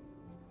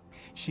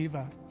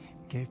 Shiva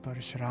gave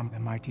Parashuram the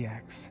mighty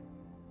axe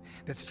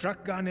that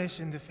struck Ganesh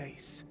in the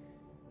face,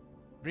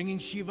 bringing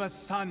Shiva's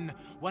son,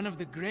 one of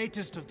the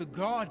greatest of the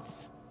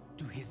gods,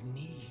 to his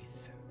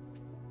knees.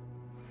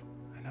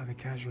 Another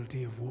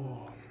casualty of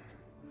war.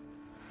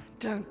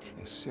 Don't.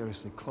 Oh,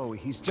 seriously, Chloe,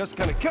 he's just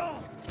gonna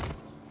kill.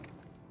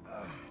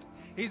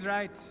 He's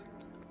right.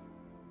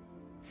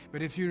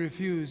 But if you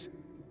refuse,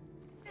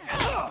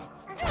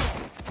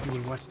 you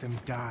will watch them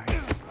die,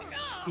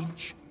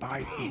 inch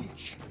by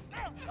inch.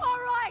 All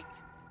right!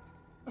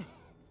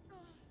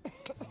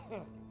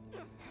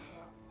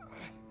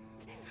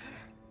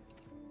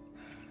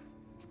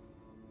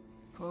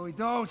 Chloe,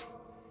 don't!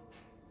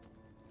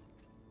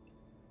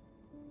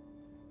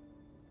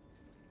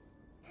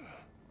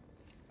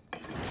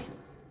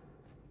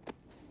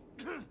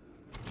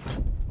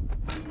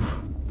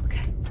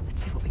 Okay,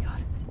 let's see what we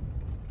got.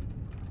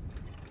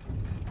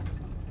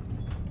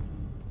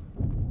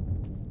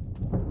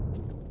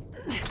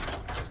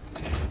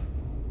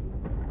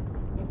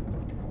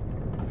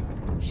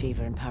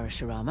 Shiva and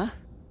Parashurama.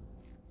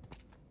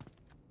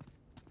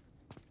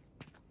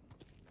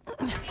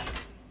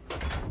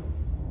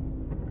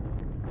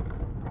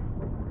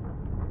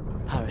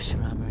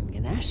 Parashurama and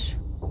Ganesh.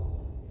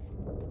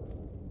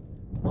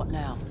 What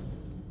now?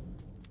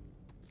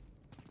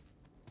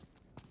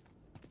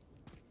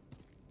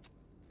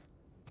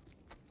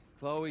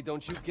 Chloe,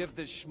 don't you give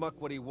this schmuck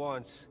what he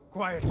wants.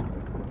 Quiet.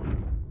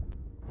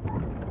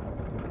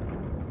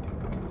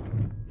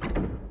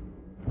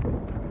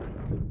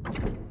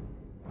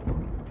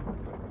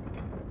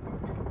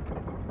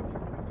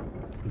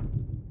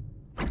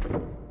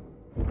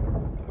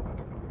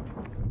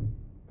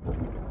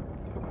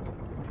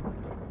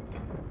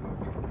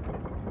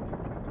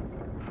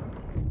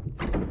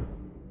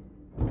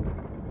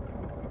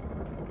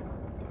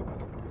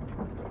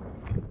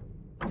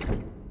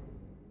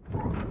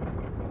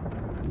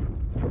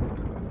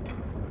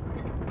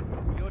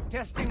 You're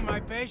testing my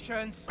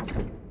patience.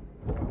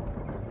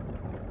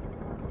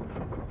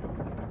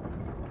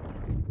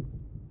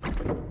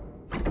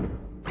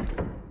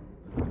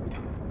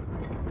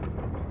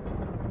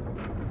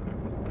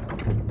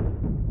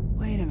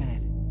 Wait a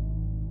minute.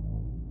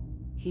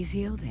 He's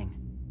yielding.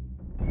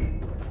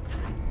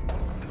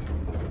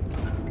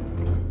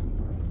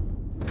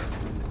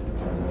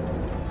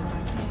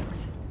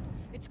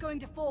 It's going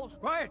to fall.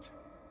 Quiet!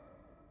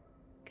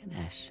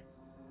 Ganesh,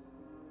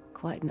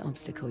 quite an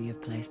obstacle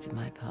you've placed in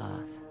my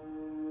path.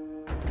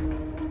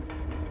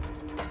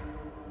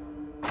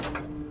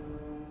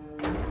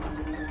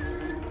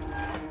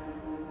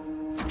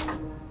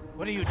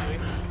 What are you doing?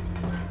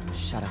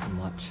 Shut up and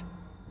watch.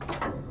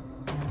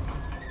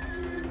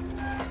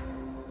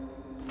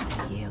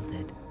 He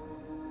yielded.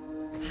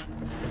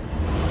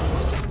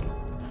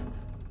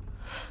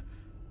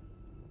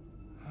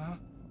 Huh?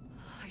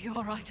 Are you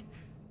all right?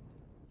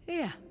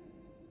 Yeah.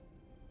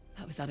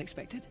 That was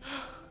unexpected.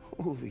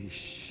 Holy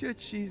shit,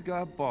 she's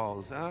got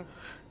balls, huh?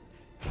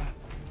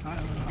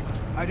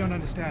 I don't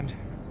understand.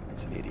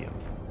 It's an idiom.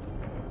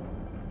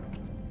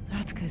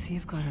 That's because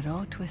you've got it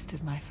all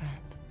twisted, my friend.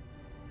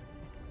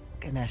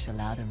 Ganesh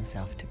allowed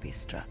himself to be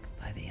struck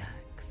by the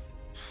axe.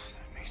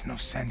 That makes no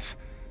sense.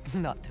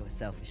 Not to a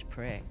selfish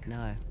prick,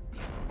 no.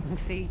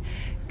 See,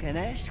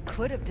 Ganesh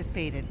could have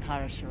defeated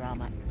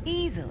Parashurama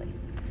easily.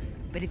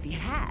 But if he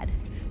had,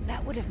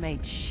 that would have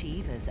made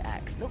Shiva's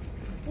axe look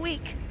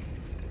weak,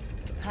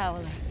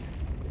 powerless.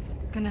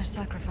 Ganesh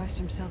sacrificed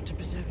himself to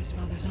preserve his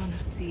father's honor.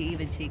 See,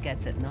 even she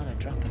gets it, not a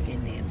drop of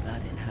Indian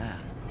blood in her.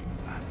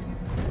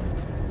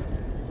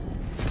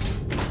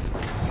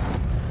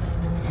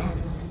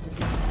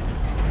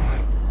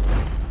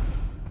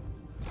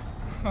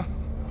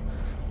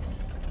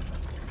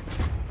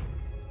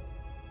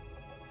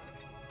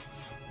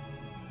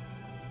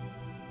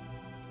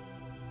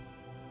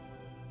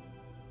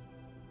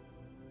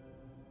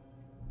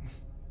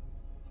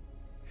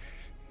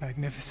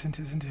 Magnificent,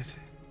 isn't it?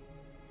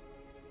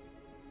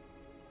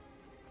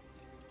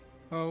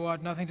 Oh,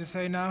 what? Nothing to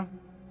say now?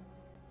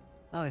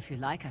 Oh, if you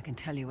like, I can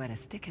tell you where to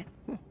stick it.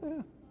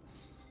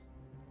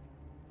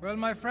 Well,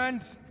 my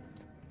friends,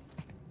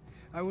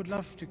 I would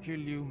love to kill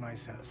you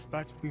myself,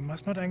 but we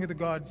must not anger the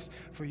gods,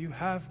 for you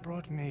have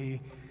brought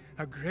me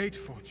a great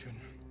fortune.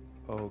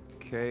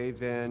 Okay,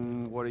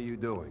 then what are you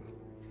doing?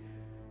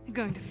 You're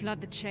going to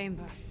flood the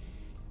chamber.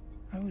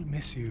 I will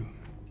miss you.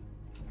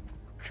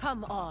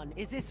 Come on,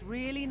 is this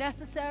really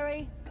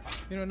necessary?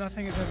 You know,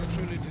 nothing is ever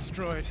truly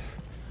destroyed,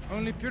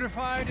 only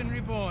purified and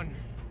reborn.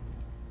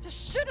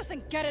 Just shoot us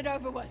and get it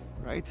over with.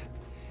 Right?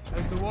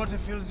 As the water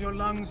fills your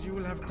lungs, you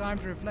will have time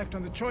to reflect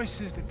on the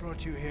choices that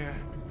brought you here.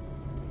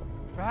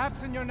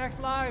 Perhaps in your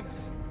next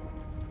lives,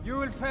 you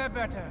will fare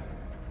better.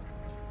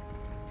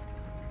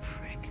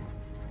 Prick.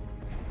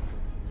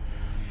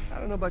 I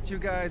don't know about you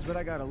guys, but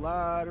I got a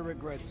lot of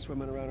regrets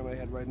swimming around in my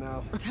head right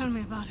now. Tell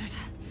me about it.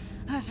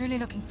 I was really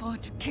looking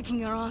forward to kicking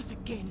your ass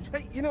again.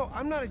 Hey, you know,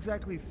 I'm not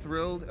exactly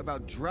thrilled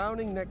about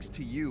drowning next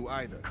to you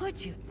either.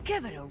 Could you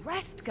give it a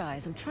rest,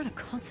 guys? I'm trying to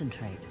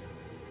concentrate.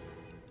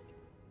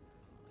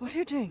 What are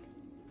you doing?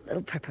 A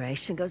little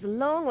preparation goes a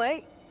long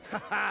way.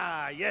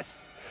 Haha,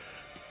 yes!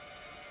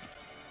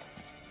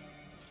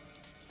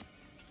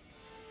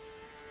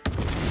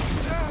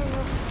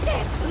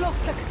 Shit! Look,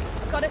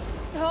 got it.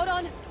 Hold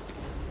on.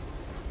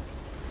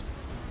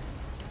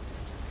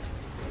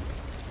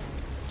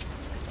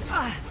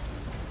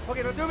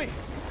 Okay, don't do me!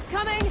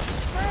 Coming!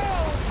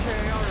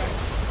 Okay, alright.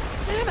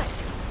 Damn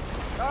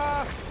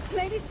it!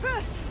 Ladies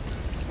first!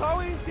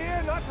 Chloe,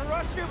 dear, not to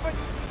rush you, but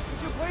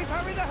could you please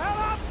hurry the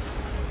hell up?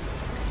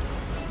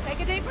 Take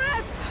a deep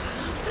breath!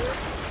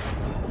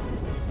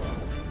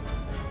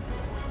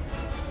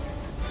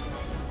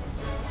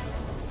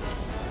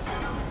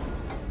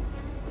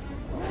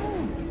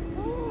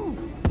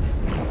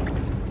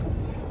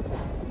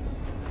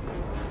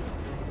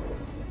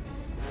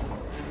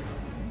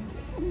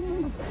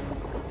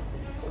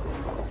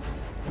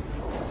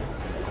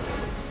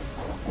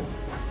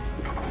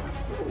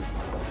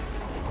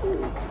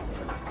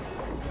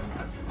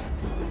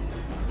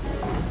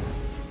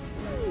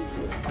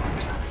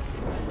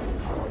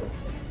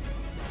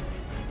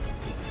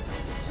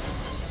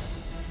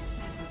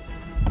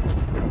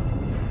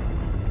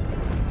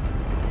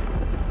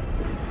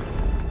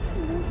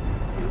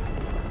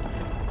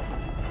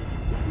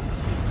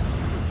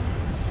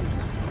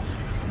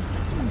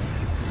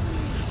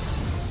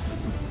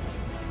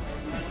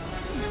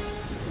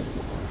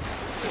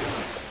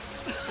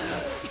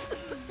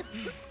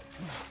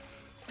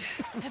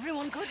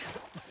 Everyone good?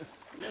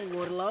 No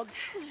waterlogged.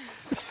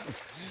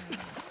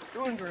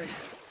 Doing great.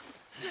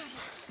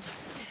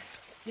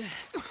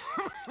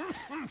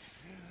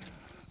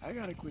 I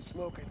gotta quit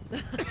smoking.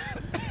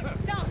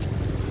 Down!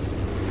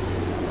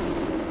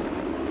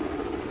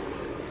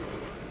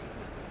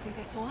 Think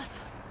they saw us?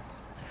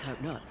 Let's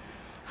hope not.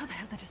 How the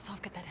hell did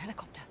Asov get that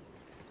helicopter?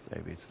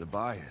 Maybe it's the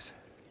buyers.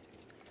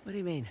 What do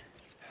you mean?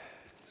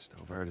 Just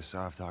overheard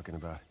Asaf talking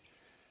about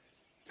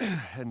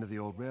heading to the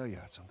old rail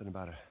yard, something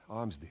about an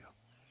arms deal.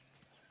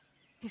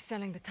 He's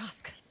selling the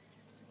tusk.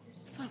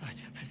 So much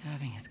for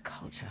preserving his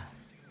culture.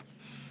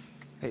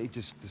 Hey,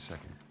 just a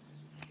second.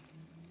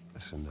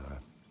 Listen,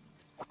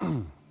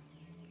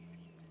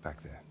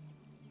 back there.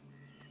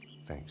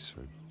 Thanks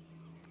for...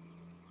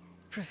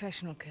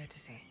 Professional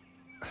courtesy.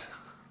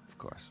 Of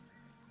course.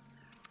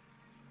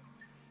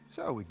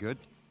 So, are we good?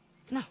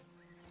 No.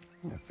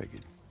 I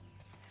figured.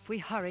 If we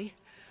hurry,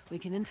 we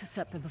can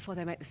intercept them before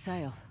they make the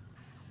sail.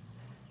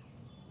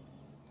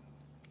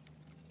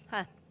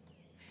 Huh.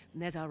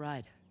 And there's our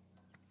ride.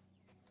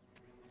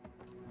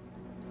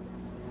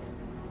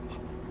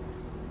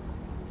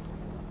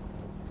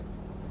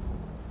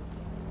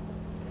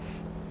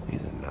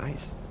 These are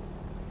nice.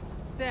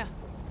 There.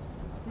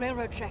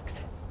 Railroad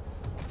tracks.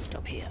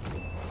 Stop here.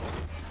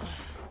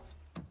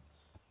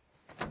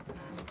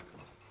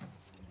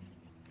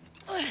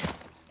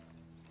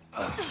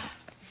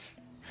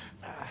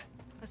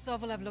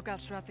 Asov will have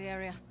lookouts throughout the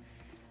area.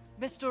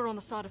 Best store on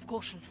the side of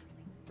caution.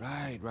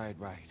 Right.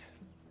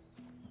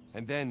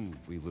 And then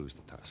we lose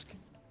the tusk.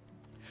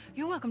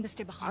 You're welcome to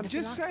stay behind I'm if you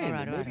just like. saying.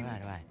 All that right.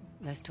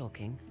 maybe- Less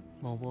talking,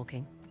 more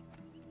walking.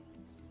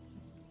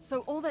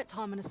 So all that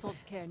time in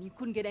Asov's care and you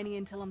couldn't get any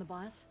intel on the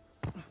buyers?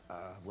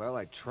 Well,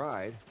 I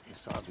tried.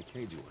 Asaf the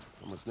cagey one.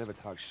 Almost never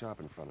talked shop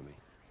in front of me.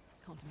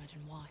 Can't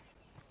imagine why.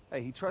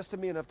 Hey, he trusted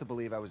me enough to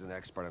believe I was an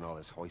expert on all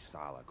this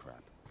Hoysala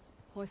crap.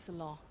 Hoist the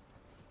law.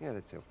 Yeah,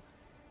 that too.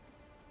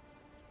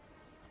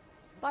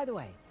 By the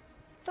way,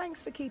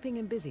 thanks for keeping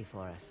him busy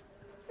for us.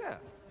 Yeah,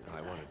 you know,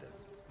 I wanted to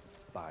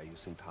buy you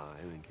some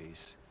time in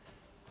case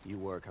you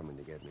were coming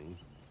to get me.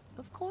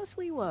 Of course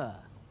we were.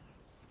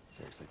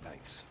 Seriously,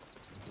 thanks.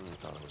 I really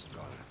thought I was a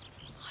goner.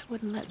 I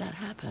wouldn't let that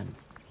happen.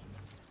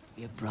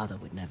 Your brother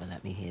would never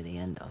let me hear the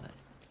end of it.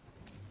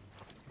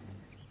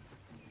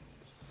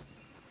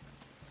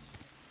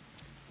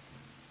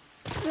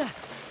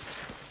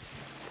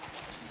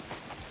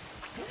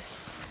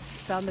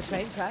 Found the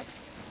train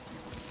tracks?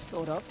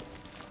 Sort of.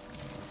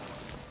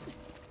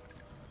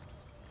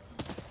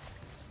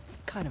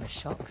 Kind of a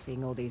shock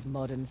seeing all these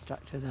modern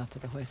structures after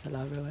the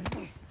Hoysala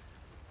ruins.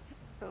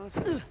 Well, it's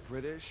not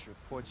British or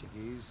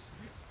Portuguese.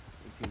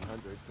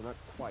 1800s, they're not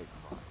quite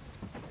hot.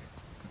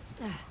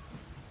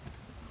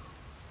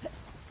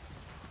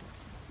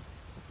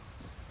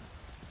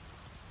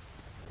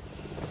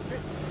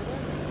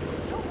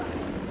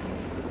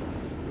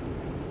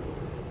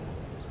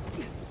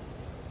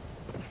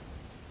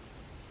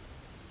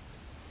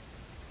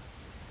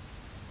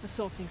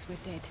 Asov thinks we're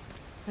dead.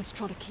 Let's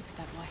try to keep it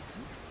that way.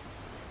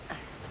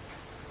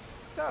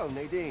 So,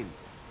 Nadine.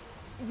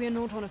 We're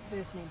not on a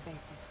first-name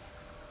basis.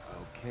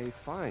 Okay,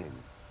 fine.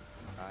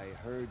 I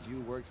heard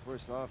you worked for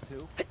Asaf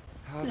too.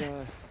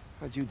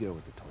 How'd you deal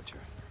with the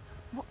torture?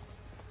 What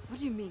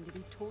do you mean? Did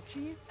he torture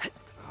you?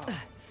 Oh, yeah.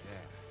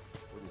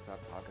 wouldn't stop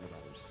talking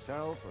about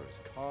himself or his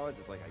cards.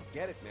 It's like, I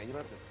get it, man. You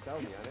don't have to sell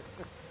me on it.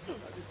 I'm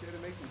just here to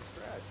make me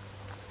scratch.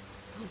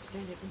 Can't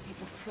stand it when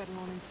people prattle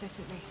on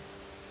incessantly.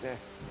 Yeah,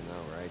 I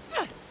know, right?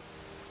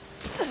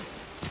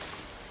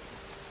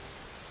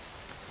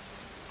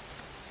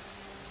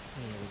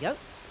 Here we go.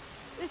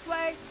 This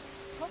way.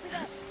 Copy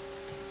that.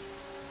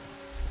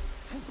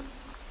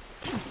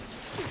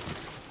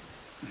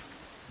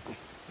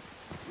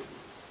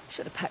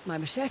 Should have packed my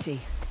machete.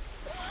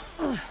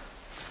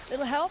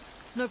 Little help?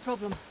 No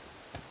problem.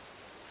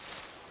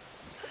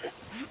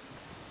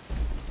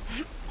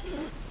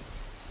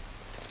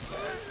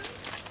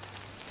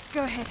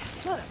 Go ahead.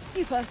 No,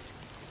 you first.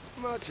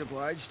 Much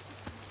obliged.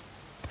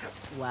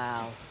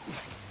 Wow.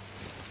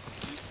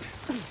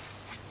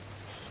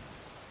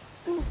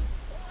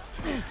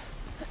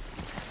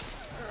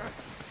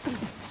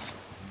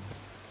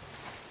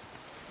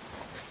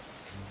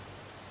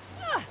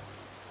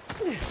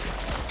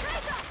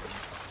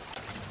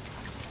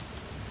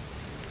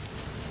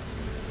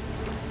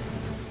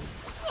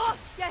 Oh,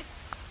 yes.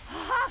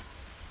 Aha!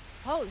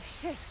 Holy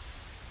shit.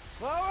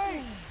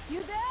 Chloe!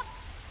 You there?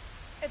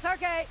 It's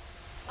okay.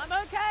 I'm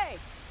okay.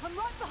 I'm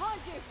right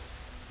behind you.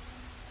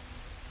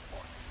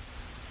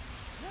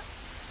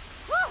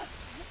 Ah,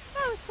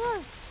 that was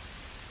close.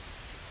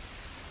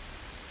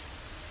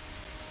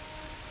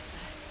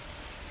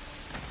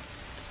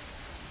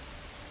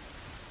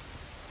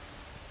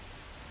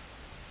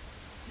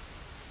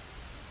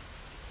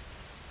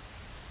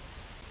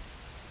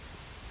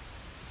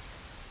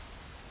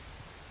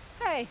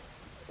 Hey,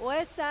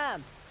 where's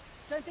Sam?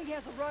 Don't think he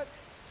has a rope.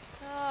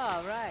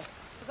 Oh, right.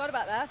 Forgot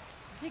about that.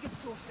 He can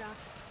sort it out.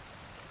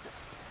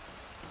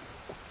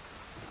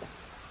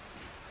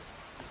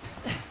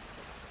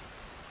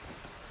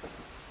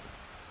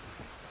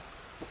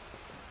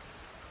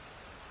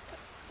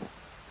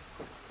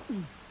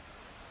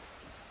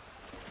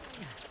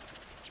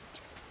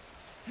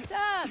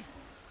 Sam!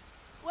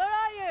 Where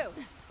are you?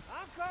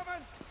 I'm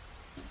coming!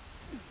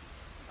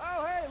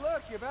 Oh, hey,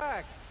 look, you're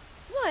back.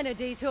 Minor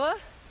detour.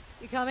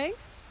 You coming?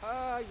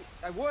 I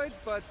would,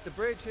 but the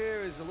bridge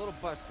here is a little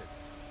busted.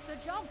 So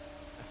jump.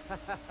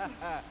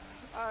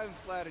 I'm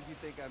flattered you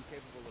think I'm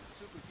capable of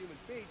superhuman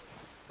feats,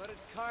 but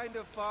it's kind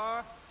of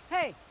far.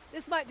 Hey,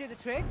 this might do the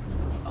trick.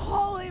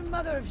 Holy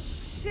mother of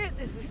shit,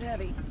 this is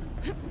heavy.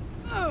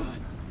 Oh,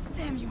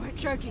 damn, you weren't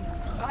joking.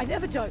 I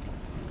never joke.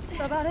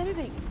 About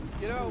anything.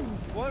 You know,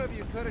 one of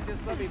you could have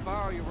just let me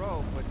borrow your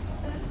rope, but...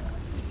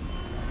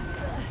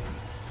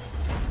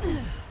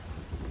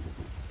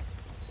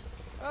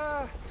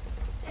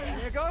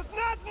 here goes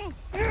nothing!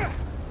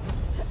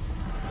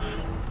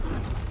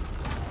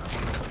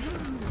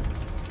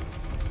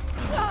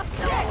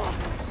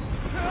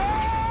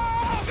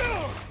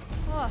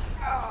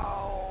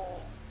 Oh,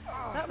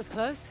 that was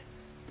close.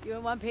 You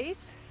in one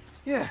piece?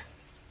 Yeah.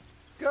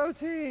 Go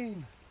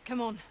team!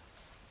 Come on.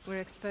 We're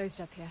exposed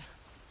up here.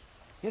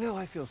 You know,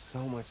 I feel so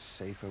much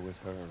safer with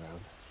her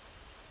around.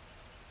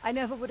 I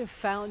never would have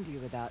found you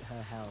without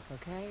her help,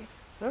 okay?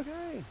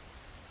 Okay.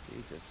 She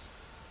just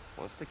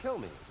wants to kill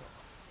me, is all.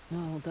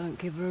 No, don't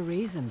give her a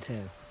reason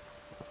to.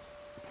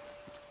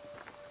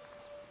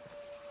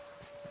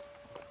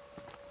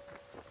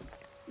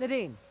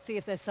 Nadine, see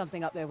if there's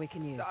something up there we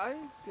can use. I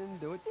can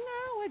do it.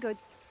 No, we're good.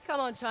 Come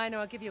on, China,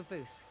 I'll give you a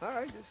boost. All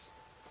right, just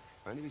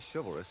trying to be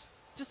chivalrous.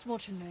 Just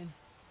watch and learn.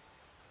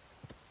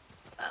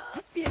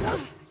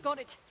 Got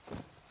it.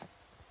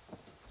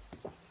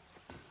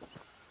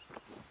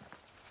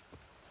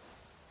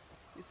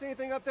 You see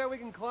anything up there we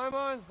can climb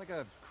on? Like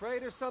a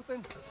crate or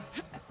something?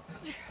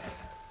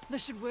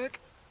 This should work.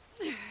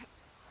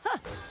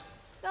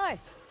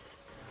 Nice.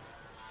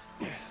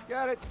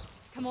 Got it.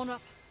 Come on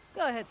up.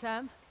 Go ahead,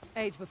 Sam.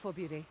 Age before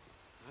beauty.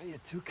 Oh, you're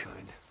too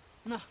kind.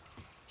 No,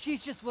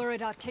 she's just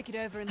worried I'd kick it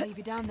over and leave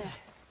you down there.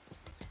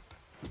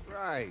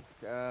 Right.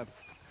 How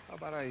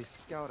about I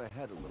scout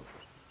ahead a little?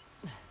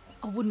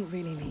 I wouldn't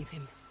really leave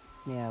him.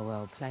 Yeah,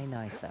 well, play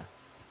nicer.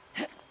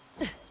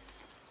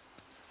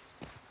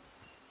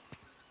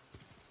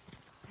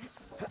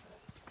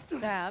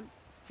 Sam,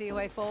 see your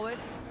way forward?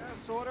 Yeah,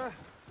 sorta.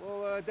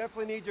 We'll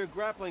definitely need your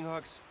grappling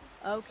hooks.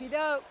 Okie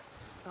doke.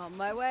 On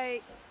my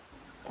way.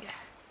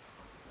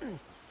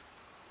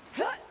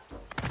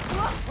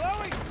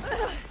 Chloe!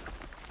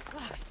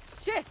 Oh,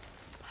 shit!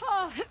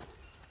 Oh.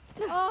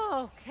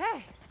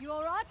 Okay. You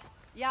all right?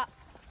 Yeah.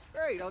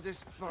 Great, I'll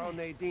just borrow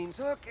Nadine's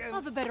hook and... I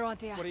have a better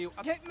idea. What are you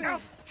up Don't move. now?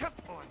 Come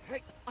on,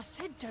 hey. I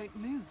said don't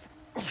move.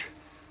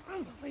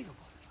 Unbelievable.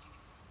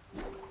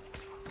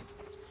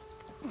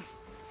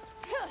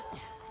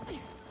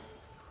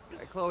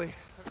 Hey, Chloe.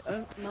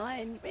 Don't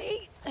mind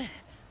me.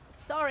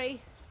 Sorry.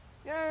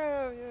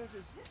 Yeah,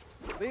 just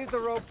leave the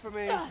rope for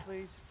me,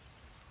 please.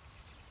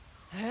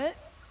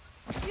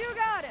 You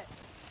got it.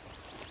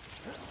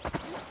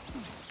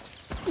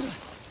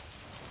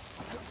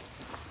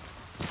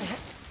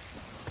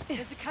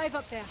 There's a cave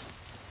up there.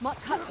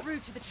 Might cut through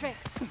to the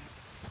tracks.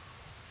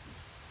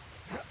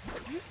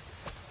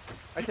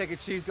 I take it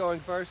she's going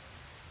first?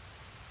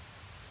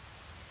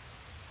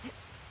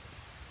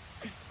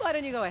 Why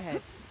don't you go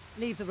ahead?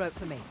 Leave the rope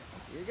for me.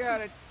 You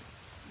got it.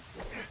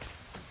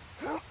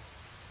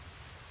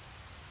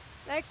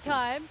 Next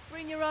time,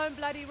 bring your own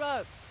bloody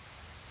rope.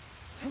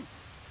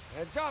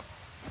 Heads up.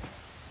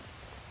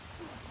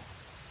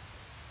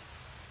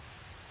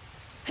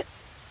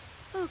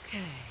 Okay.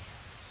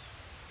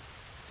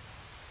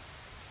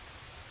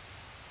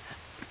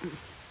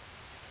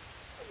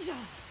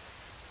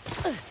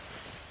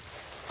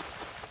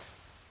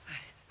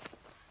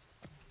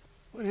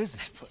 What is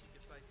this place?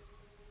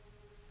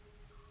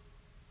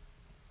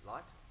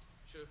 Light?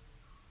 Sure.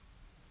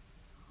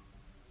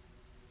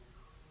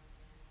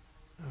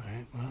 All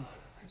right, well,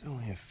 there's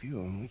only a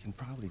few, and we can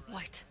probably...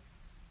 Wait.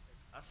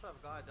 That sort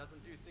of guy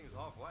doesn't do things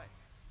halfway.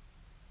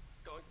 It's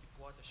going to be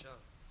quite a show.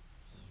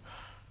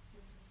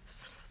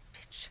 Son of a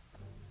bitch.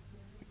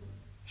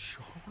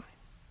 Sure. What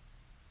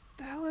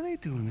the hell are they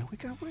doing there? We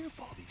got rid of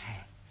all these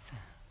guys. Sam.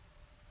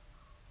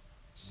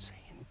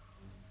 Saying...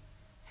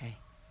 Hey.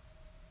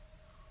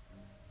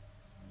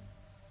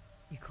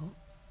 You cool?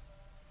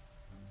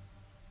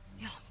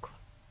 Yeah, I'm cool.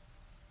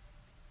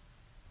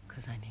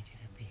 Because I need you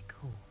to be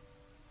cool.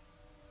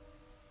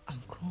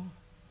 I'm cool.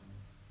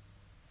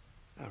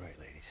 All right,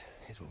 ladies,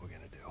 here's what we're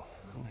gonna do.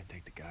 I'm gonna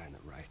take the guy on the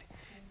right.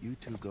 You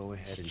two go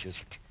ahead and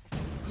just...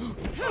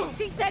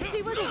 She said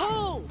she was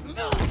cool!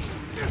 Whoa!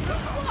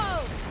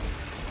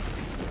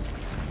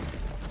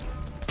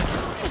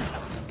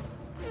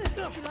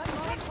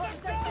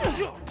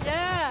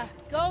 Yeah,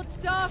 gold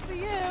star for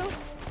you.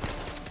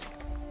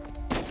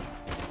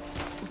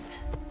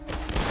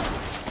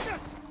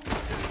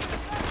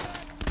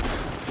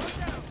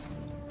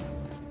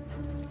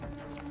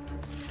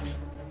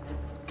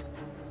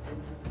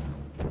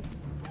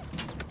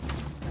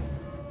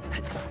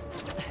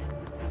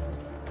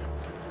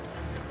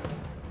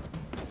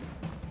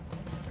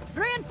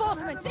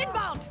 Reinforcements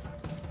inbound!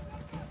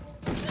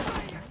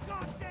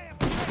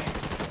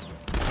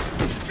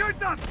 Shoot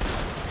them!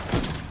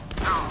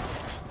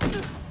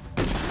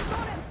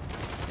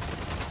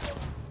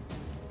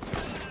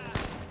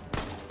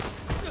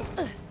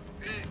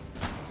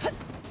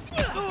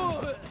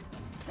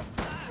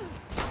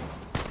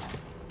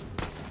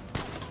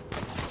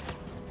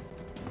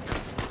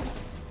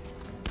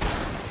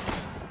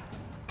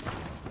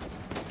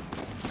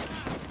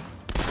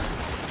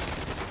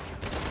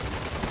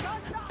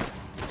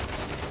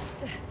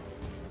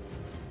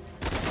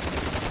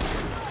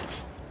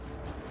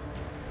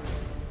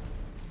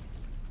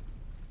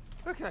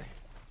 Okay.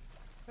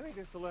 I think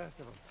that's the last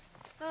of them.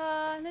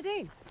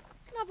 Nadine,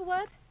 can I have a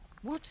word?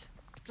 What?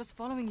 Just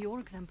following your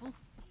example?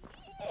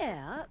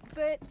 Yeah,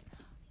 but...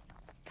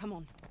 Come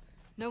on.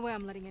 No way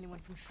I'm letting anyone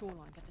from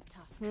Shoreline get the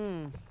tusk.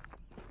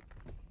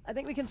 I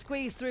think we can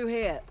squeeze through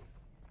here.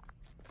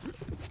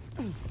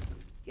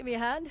 Give me a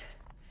hand.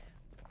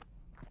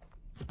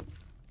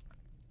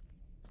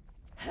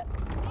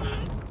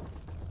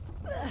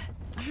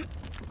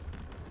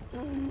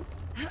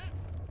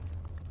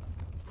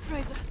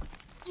 Fraser,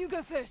 you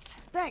go first.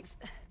 Thanks.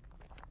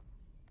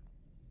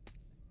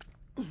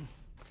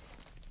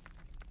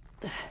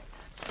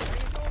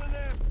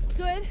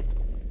 Good.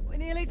 We're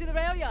nearly to the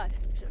rail yard.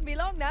 Shouldn't be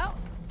long now.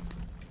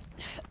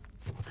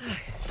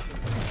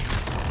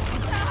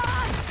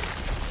 Ah!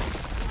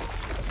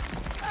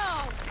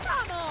 Oh,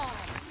 come on!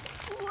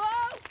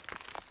 Whoa!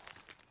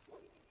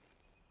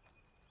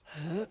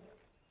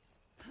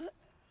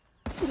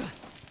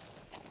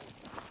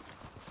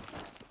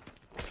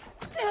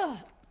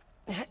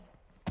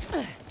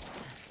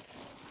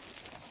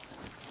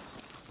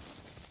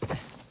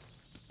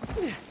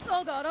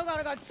 Oh god, oh god,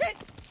 oh god, shit!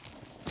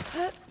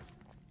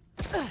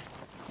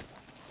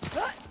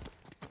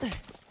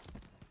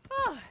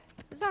 Oh,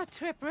 is that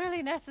trip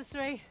really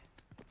necessary?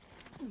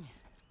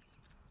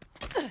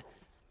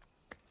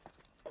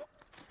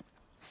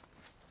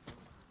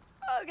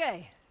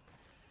 Okay.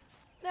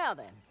 Now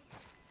then.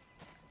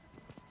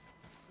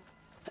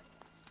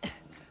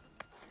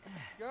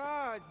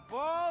 God's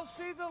balls,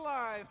 she's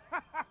alive!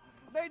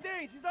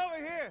 Nadine, she's over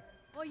here!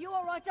 Are you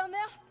all right down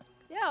there?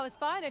 Yeah, I was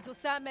fine until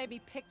Sam made me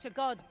picture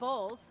God's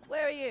balls.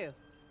 Where are you?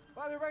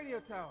 By the radio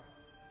tower.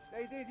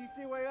 Nadine, do you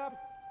see a way up?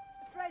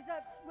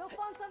 Fraser, we'll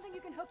find something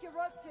you can hook your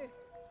rope to.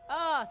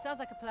 Ah, sounds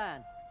like a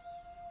plan.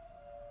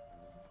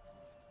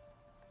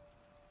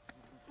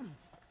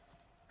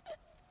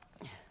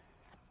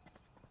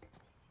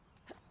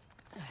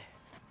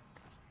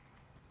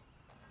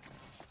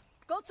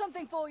 Got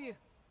something for you.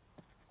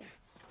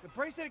 The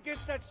bracelet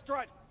against that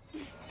strut.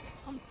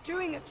 I'm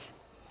doing it.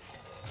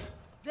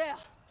 There.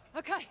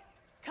 Okay.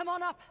 Come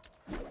on up.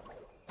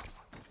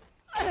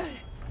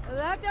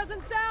 That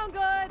doesn't sound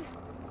good.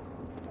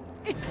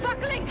 It's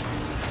buckling!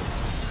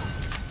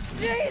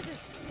 Jesus!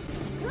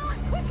 Come on,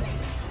 quickly!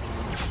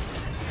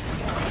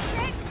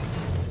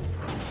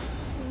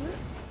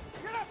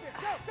 Get up here!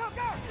 Go, go,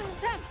 go!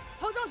 Sam,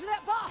 hold on to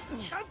that bar!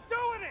 I'm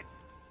doing it!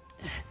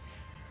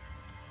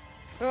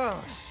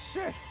 Oh,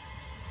 shit.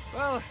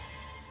 Well,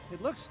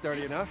 it looks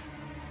sturdy enough.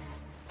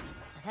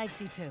 Thanks,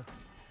 you two.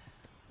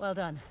 Well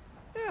done.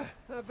 Yeah,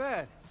 not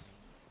bad.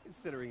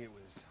 Considering it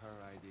was her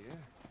idea.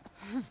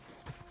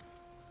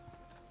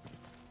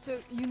 So,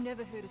 you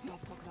never heard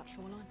yourself talk about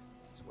Shoreline?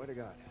 Swear to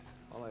God,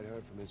 all I'd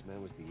heard from his men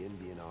was the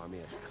Indian army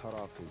had cut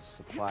off his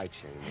supply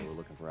chain and they were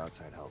looking for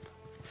outside help.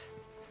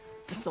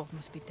 The Salt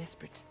must be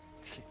desperate.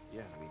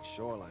 Yeah, I mean,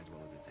 Shoreline's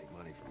willing to take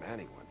money from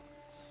anyone.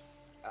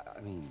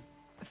 I mean...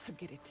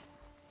 Forget it.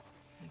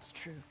 It's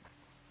true.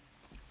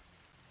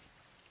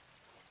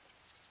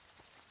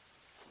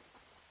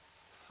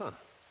 Huh.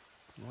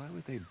 Why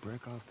would they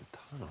break off the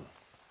tunnel?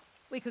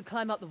 We could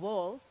climb up the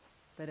wall,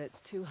 but it's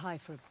too high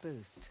for a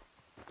boost.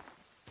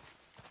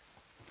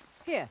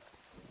 Here,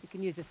 you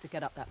can use this to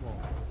get up that wall.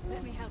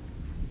 Let me help.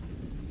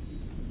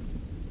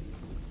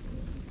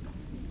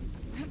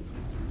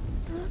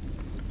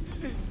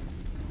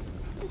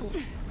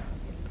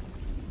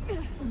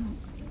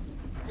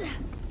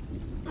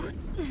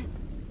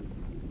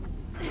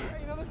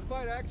 Hey, you know, this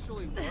might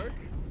actually work.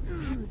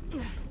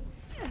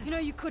 You know,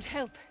 you could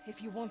help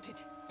if you wanted.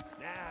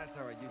 Nah, it's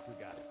alright, you two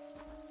got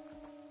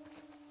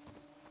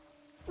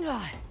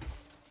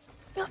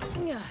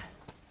it.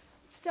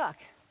 Stuck.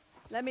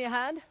 Lend me a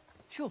hand?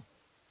 Sure.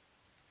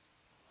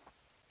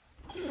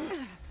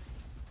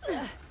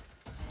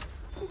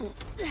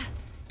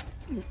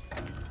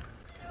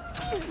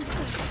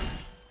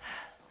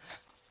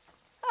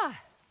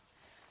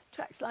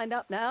 Tracks lined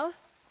up now.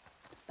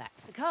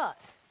 That's the cart.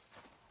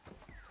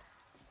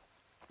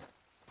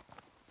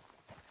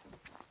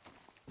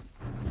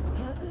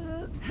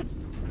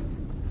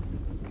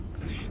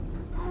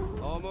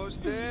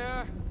 Almost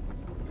there.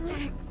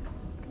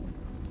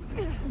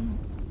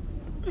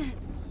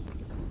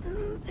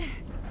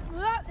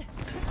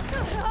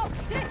 Oh,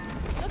 shit!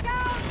 Look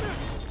out!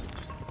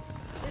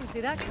 Didn't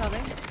see that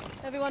coming.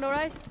 Everyone all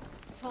right?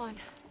 Fine.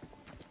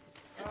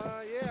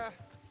 Yeah.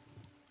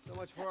 So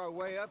much for our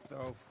way up,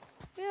 though.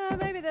 Yeah,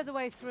 maybe there's a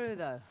way through,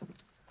 though.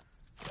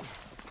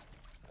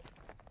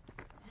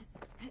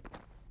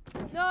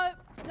 No,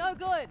 no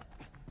good.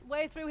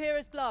 Way through here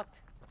is blocked.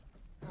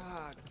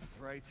 Ah,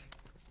 great.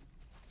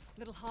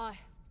 Little high.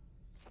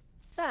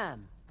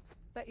 Sam,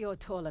 bet you're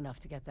tall enough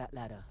to get that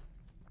ladder.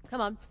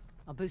 Come on,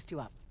 I'll boost you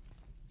up.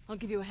 I'll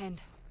give you a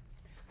hand.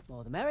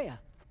 More the merrier.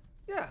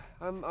 Yeah,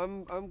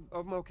 I'm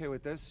okay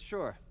with this,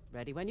 sure.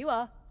 Ready when you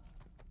are.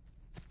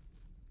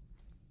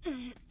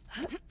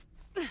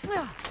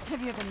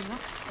 Have you ever any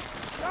knocks?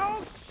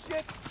 Oh,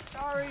 shit!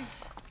 Sorry!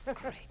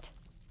 Great.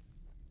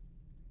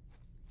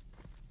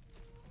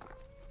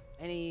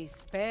 Any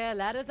spare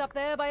ladders up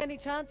there by any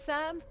chance,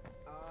 Sam?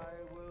 I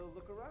will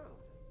look around.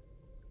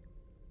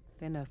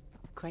 Been a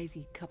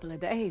crazy couple of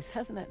days,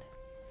 hasn't it?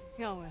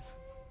 Yeah, well.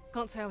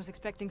 Can't say I was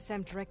expecting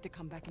Sam Drake to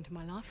come back into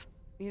my life.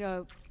 You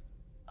know,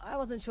 I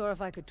wasn't sure if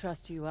I could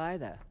trust you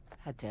either.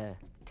 Had to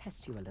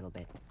test you a little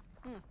bit.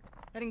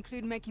 That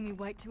include making me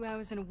wait 2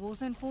 hours in a war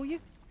zone for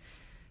you?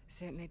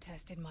 Certainly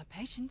tested my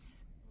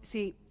patience.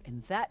 See,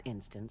 in that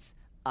instance,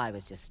 I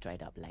was just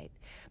straight up late.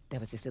 There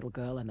was this little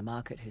girl in the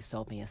market who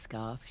sold me a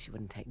scarf. She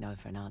wouldn't take no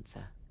for an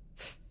answer.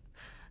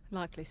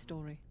 Likely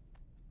story.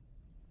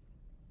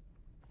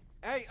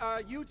 Hey,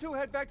 you two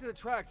head back to the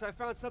tracks. I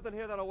found something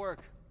here that'll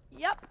work.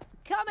 Yep,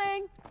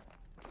 coming!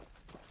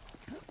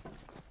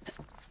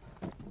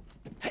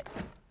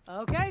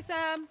 Okay,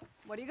 Sam.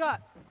 What do you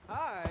got?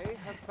 I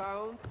have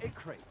found a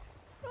crate.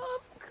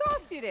 Of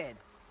course you did.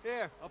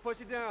 Here, I'll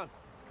push it down.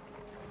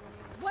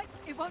 Wait,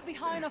 it won't be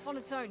high enough on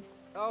its own.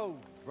 Oh,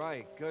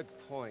 right. Good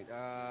point.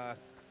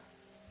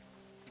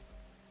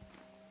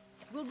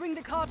 We'll bring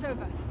the cart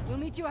over. We'll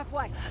meet you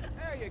halfway.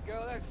 There you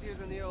go. That's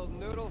using the old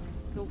noodle.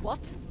 The what?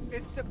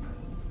 It's the...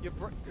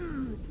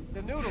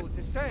 the noodle, it's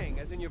a saying,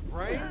 as in your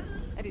brain.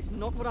 That is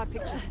not what I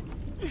pictured.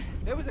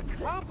 It was a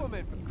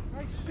compliment, for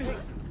Christ's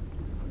sakes.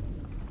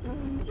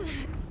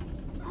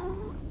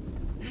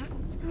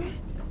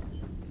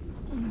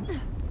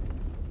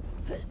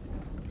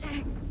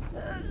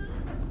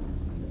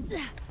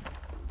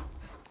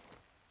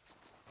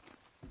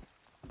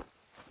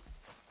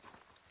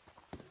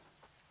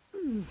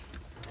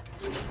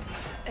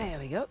 There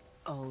we go.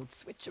 Old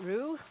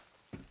switcheroo.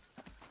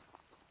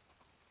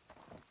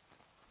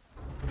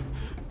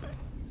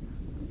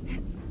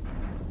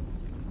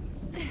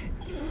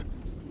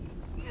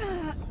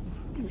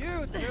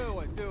 You two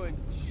are doing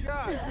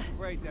just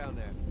great down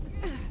there.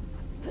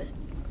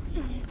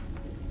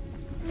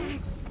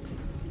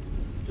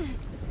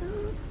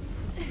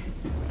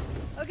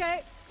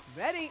 Okay,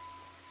 ready.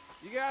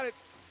 You got it.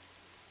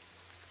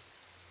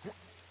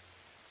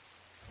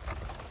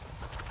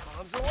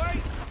 Bombs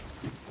away.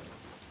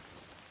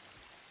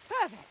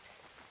 Perfect.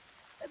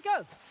 Let's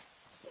go.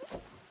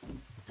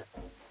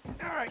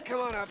 All right,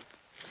 come on up.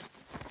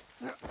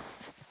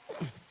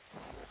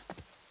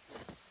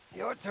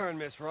 Your turn,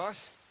 Miss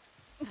Ross.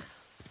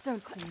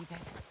 Don't call me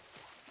that.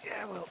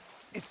 Yeah, well,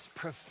 it's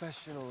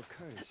professional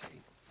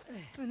courtesy.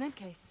 In that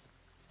case,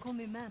 call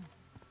me ma'am.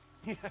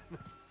 Yeah, no,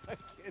 I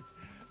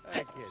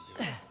can't do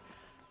it.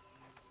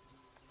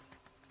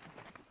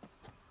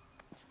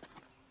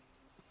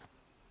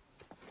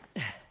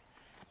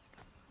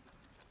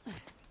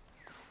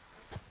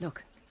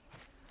 Look,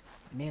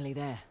 nearly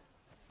there.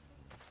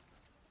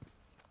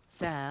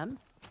 Sam,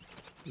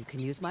 you can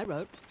use my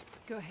rope.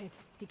 Go ahead.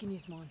 He can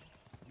use mine.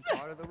 I'm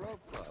part of the rope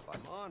club. I'm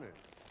honored.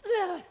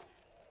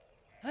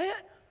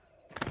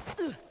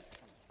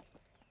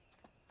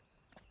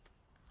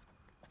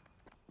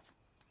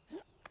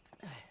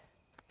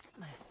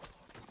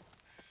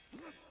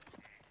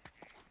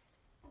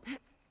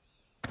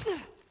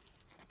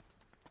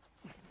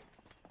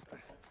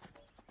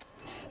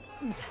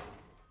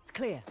 It's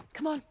clear.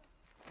 Come on.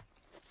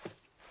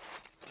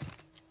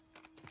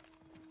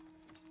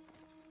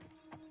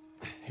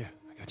 Here,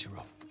 I got your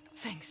rope.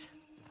 Thanks.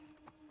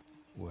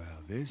 Well,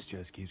 this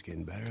just keeps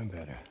getting better and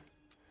better.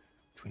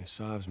 Between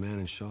Asav's man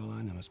and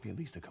Shoreline, there must be at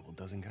least a couple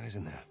dozen guys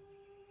in there.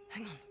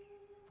 Hang on.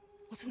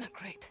 What's in that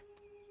crate?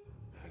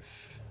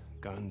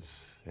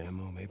 Guns,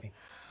 ammo, maybe?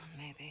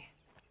 Maybe.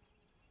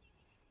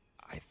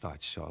 I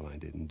thought Shoreline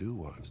didn't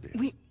do arms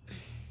deals.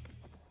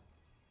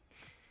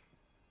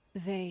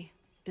 They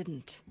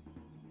didn't.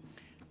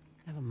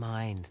 Never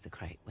mind the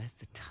crate. Where's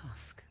the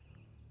tusk?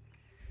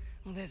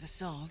 Well, there's a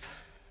Sav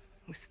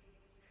with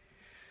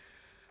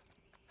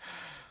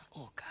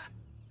Orca.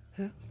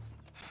 Huh?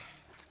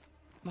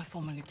 My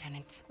former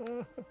lieutenant.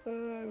 I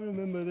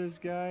remember this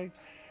guy.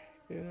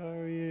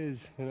 Here he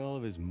is, in all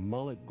of his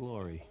mullet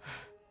glory.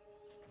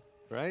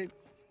 Right?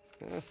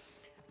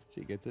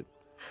 She gets it.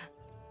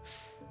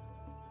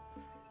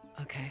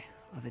 Okay,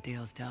 well, the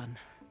deal's done.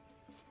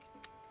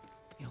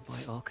 Your boy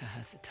Orca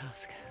has the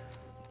tusk.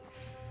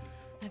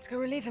 Let's go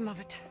relieve him of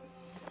it.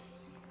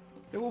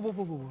 Hey, whoa,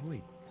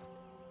 wait.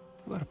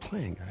 What about a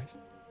plan, guys?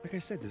 Like I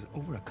said, there's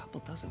over a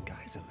couple dozen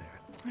guys in there.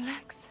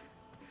 Relax.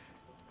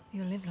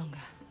 You'll live longer.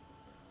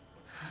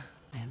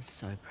 I am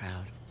so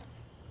proud.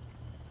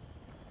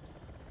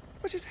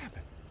 What just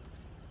happened?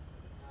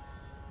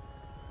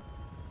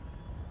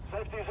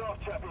 Safety's off,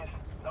 chappies.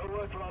 No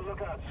word from our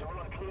lookouts, so we're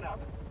on clean up.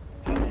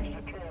 Take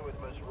extra care with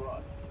Ms.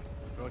 Roth.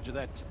 Roger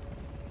that.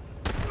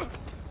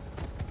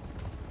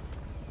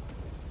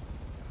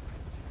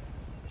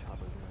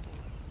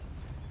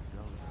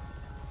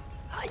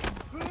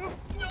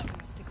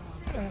 Stick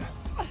around.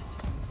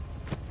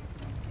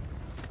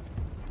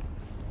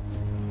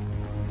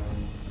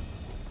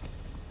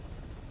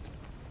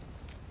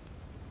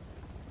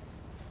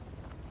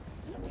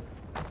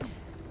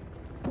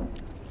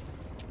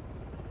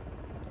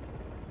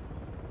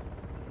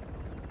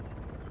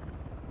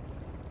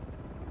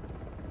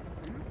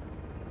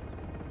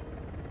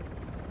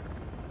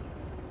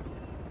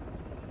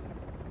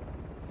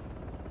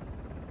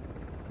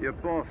 Your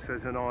boss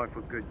has an eye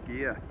for good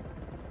gear.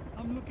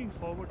 I'm looking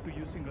forward to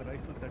using a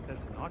rifle that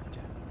does not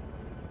jam.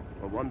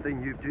 Well, one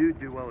thing you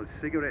do well is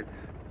cigarettes.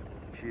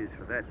 Cheers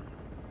for that.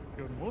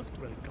 You're most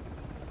welcome.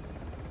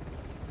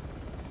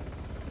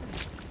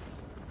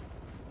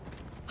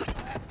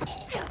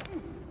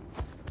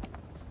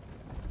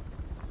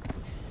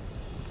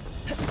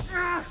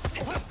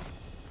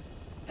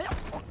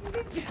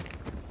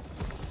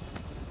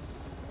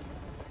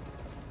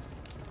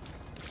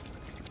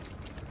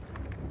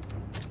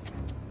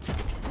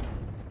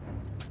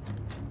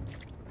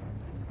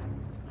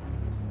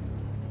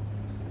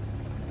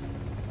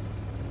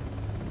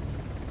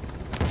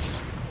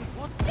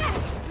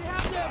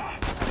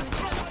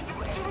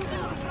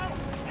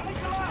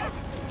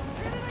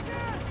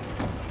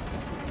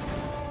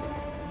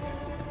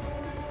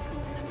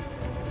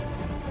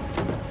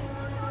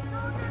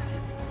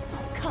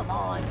 Come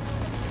on!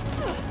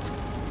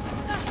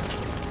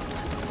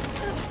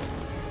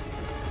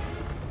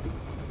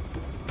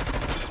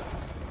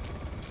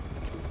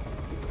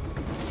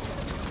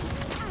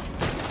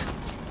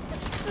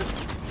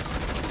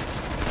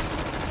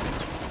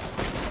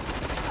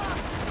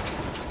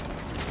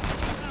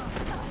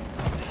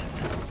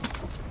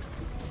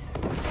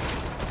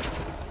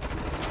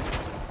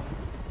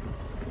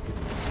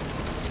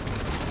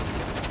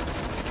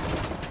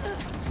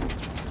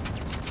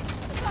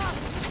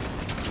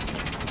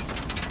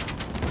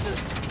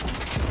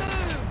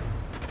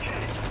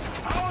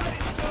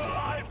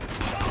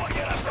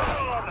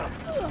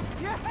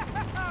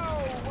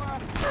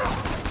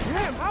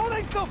 Damn, how are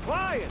they still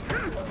flying?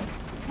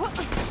 What?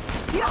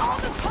 The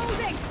arm is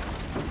holding!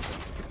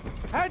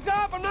 Heads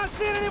up, I'm not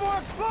seeing any more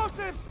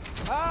explosives!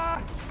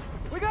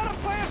 We got a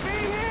plan B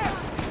here!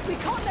 We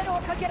can't let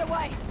Orca get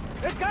away!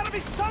 There's gotta be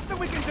something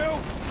we can do!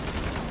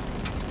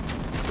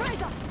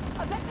 Fraser!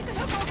 I bet we can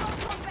hook Orca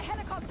onto the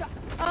helicopter!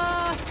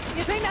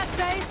 You think that's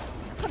safe?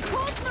 Of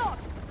course not!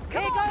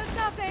 Here goes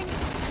nothing!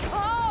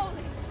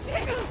 Holy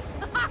shit!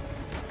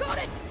 Got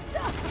it!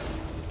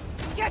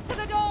 Get to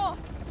the door!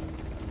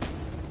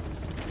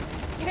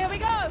 Here we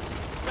go!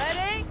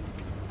 Ready?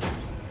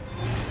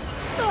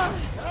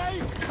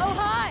 Hey! Oh,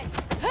 hi!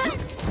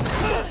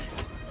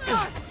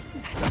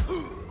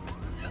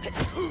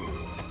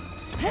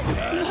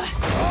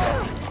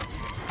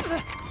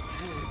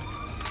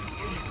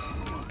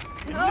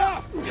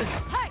 Enough!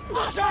 Hey!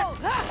 Shut!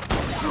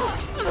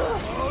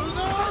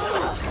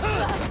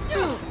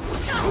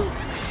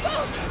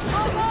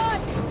 Oh,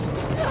 God!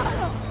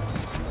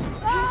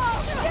 Oh,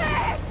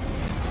 shit!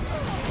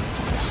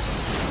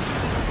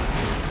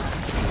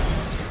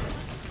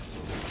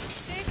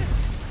 Jesus!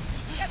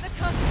 Get the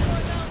tusk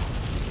going now!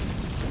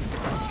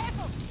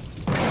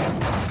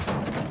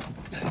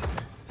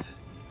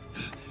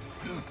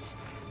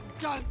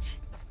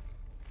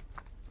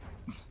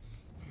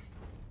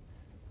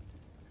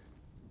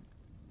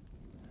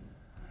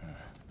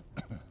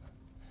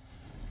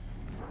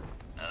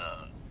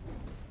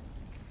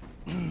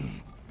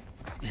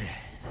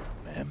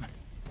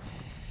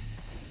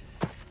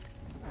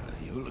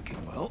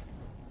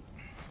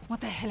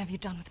 hell have you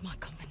done with my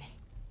company?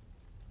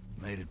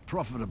 Made it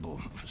profitable,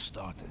 for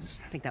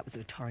starters. I think that was a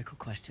rhetorical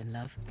question,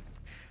 love.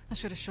 I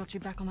should have shot you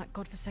back on that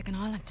godforsaken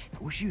island.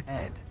 I wish you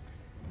had.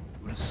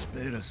 It would have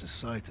spared us the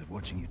sight of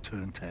watching you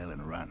turn tail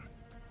and run.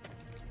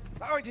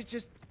 All right,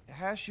 just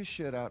hash your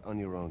shit out on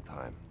your own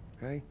time,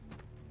 okay?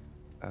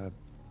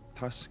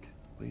 Tusk,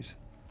 please.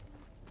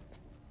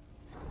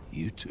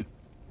 You two?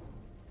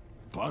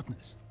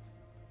 Partners?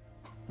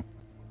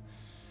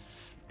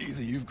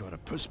 Either you've got a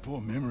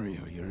piss-poor memory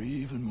or you're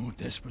even more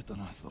desperate than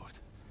I thought.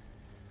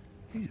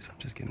 Jeez, I'm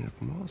just getting it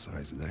from all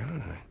sides today,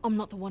 aren't I? I'm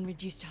not the one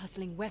reduced to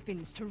hustling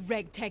weapons to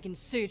ragtag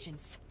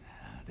insurgents.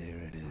 Ah, there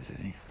it is,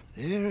 eh?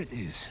 There it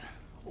is.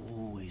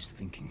 Always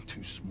thinking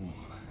too small.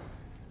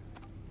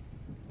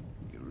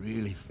 You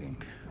really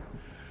think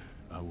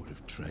I would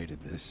have traded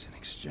this in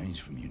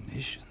exchange for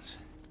munitions?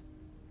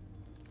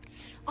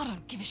 I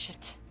don't give a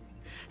shit.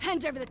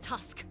 Hand over the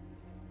tusk.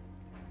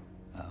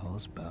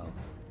 Pals, pals.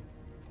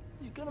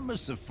 You're gonna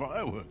miss the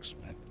fireworks,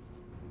 man.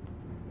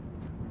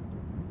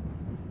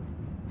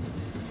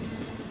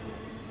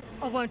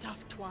 I won't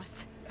ask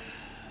twice.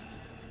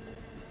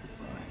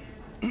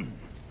 Fine.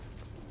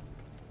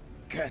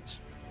 Cats.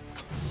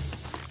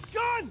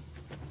 Gun!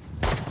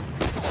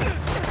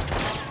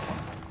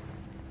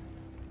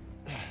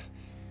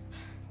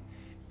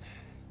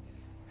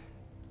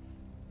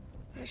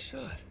 Nice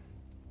shot.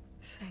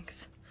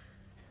 Thanks.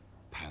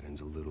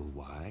 Pattern's a little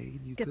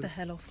wide. You Get could... the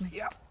hell off me.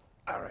 Yeah.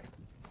 All right.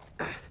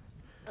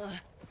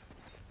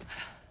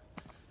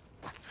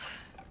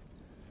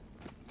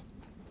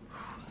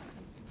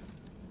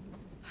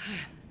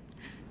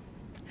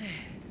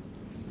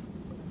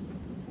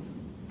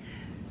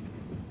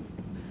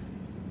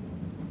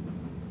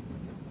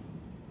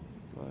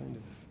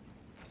 Mind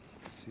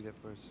if see that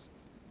first?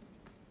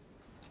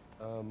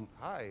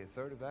 Hi. A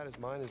third of that is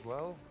mine as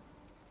well.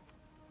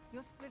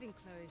 You're splitting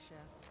Chloe's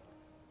share.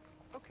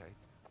 Okay.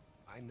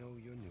 I know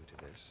you're new to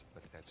this,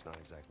 but that's not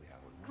exactly how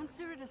it works.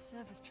 Consider it a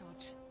service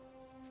charge.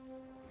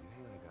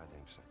 Hang on a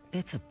goddamn second.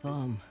 It's a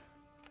bomb.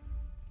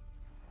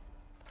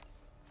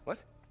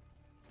 What?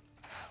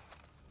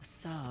 The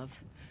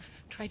Sav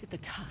traded the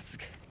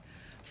tusk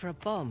for a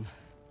bomb.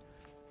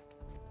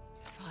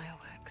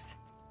 Fireworks.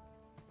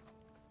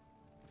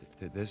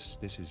 This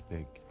is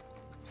big.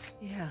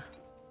 Yeah.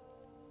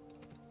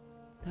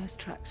 Those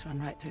tracks run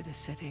right through the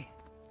city.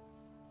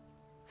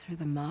 Through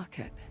the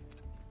market.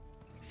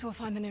 So we'll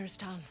find the nearest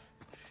town.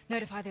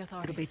 Notify the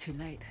authorities. It'll be too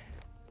late.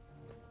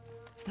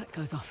 If that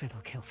goes off, it'll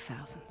kill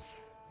thousands.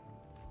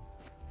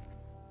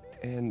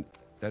 And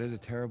that is a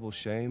terrible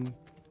shame.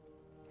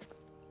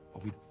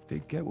 But we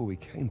did get what we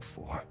came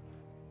for.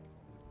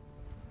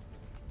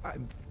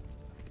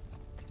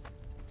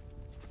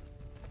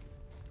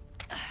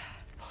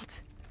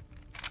 What?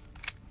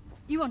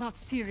 You are not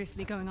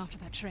seriously going after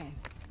that train.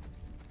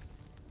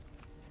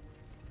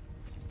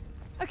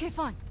 Okay,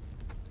 fine.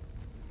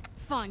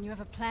 Fine, you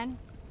have a plan?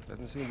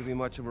 Doesn't seem to be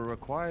much of a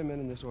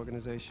requirement in this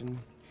organization.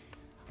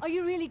 Are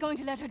you really going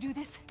to let her do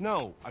this?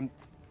 No, I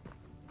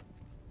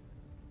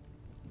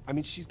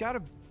mean, she's got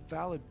a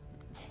valid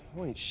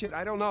point. Shit,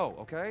 I don't know,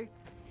 okay?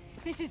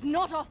 This is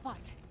not our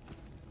fight.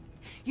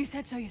 You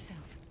said so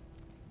yourself.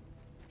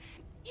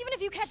 Even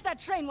if you catch that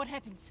train, what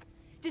happens?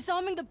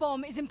 Disarming the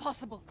bomb is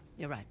impossible.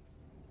 You're right.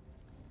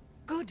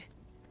 Good.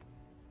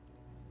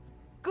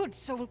 Good,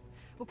 so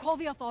we'll call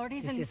the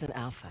authorities and... This isn't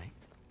our fight.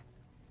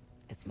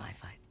 It's my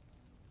fight.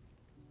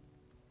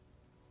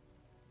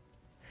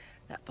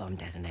 That bomb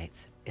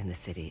detonates in the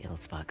city. It'll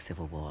spark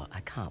civil war. I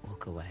can't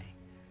walk away.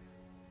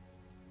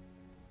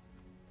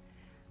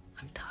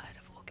 I'm tired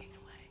of walking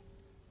away.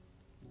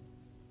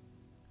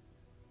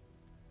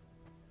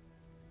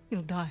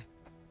 You'll die.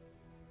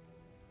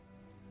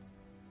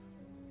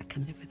 I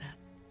can live with that.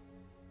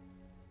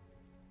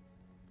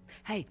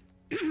 Hey.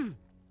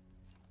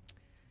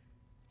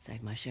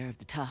 Save my share of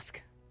the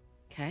tusk,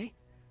 okay?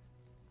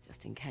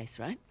 Just in case,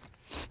 right?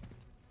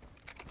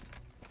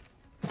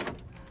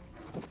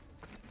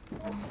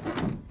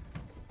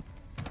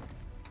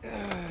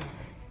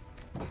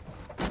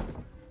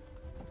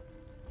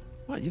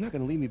 What? You're not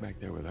gonna leave me back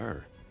there with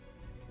her?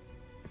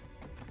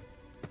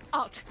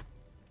 Out!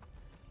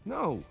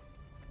 No.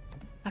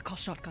 I call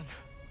shotgun.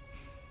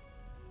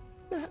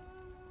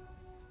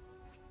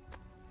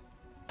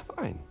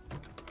 Fine.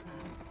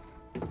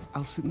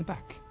 I'll sit in the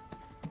back.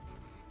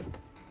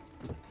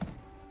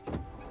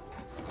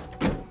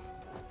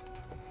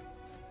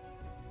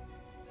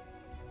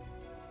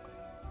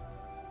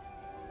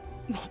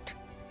 What?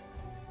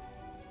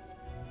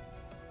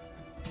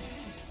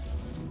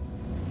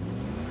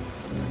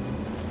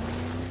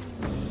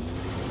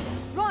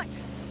 Right!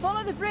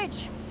 Follow the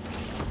bridge!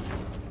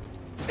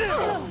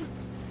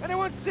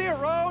 Anyone see a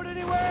road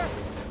anywhere?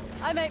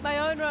 I make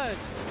my own roads.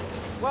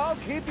 Well,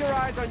 keep your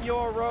eyes on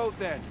your road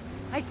then.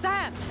 Hey,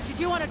 Sam, did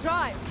you want to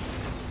drive?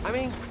 I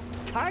mean,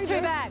 kinda.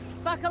 Too bad.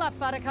 Buckle up,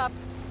 Buttercup.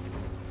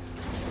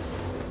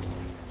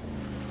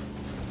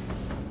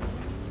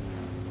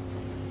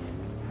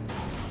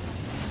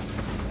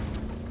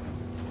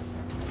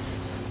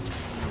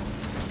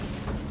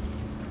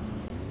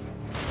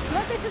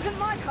 Let this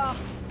car.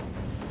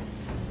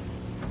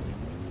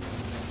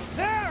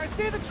 There! I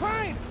see the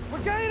train! We're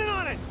gaining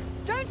on it!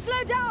 Don't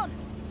slow down!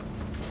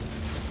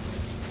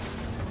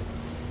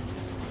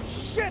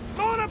 Shit!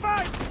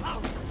 Motorbike!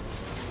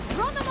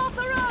 Run them off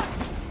the road!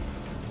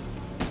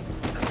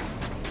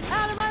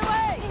 Out of my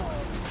way!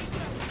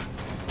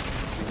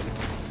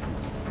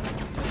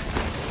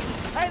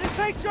 Hey, this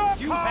ain't your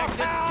You car, hack this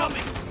pal!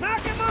 dummy!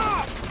 Knock him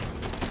off!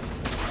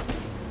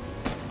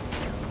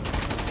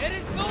 It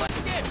is going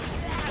again!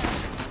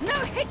 No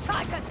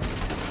hitchhikers!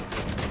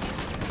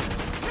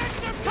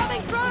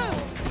 Coming through!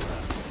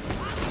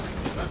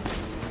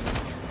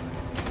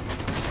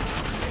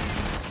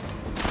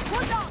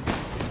 Hold on!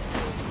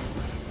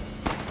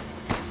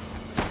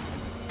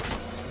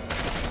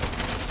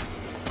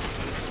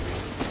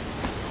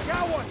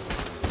 Got one!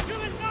 You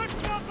will not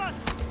stop us!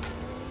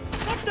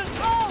 What the...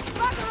 Oh,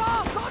 bugger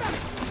off! Got him!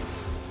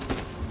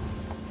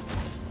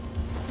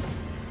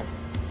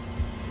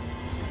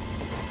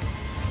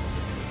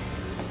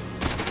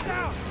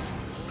 Down!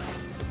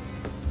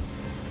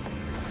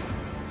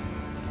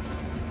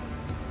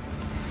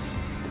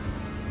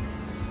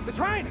 The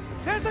train!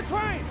 There's the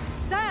train!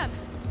 Sam,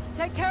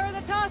 take care of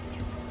the tusk.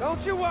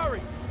 Don't you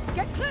worry!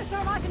 Get closer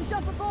and I can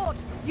jump aboard!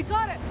 You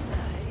got it.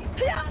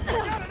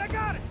 I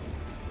got it!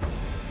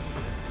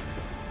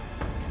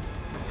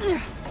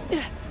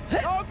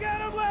 Go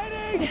get him,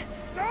 lady!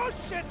 Oh,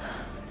 shit!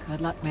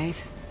 Good luck,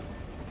 mate.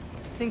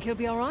 Think he'll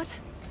be alright?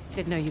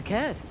 Didn't know you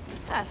cared.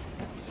 Ah,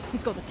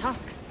 he's got the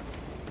tusk.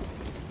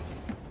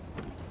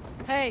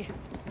 Hey,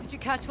 did you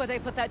catch where they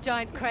put that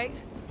giant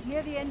crate?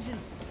 Near the engine.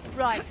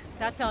 Right,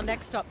 that's our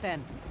next stop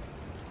then.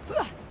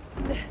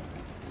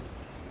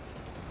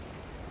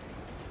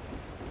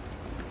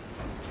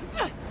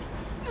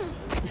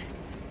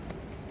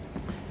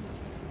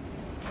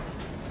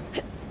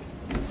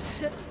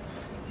 Shit.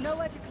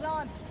 Nowhere to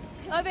climb.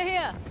 Over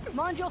here.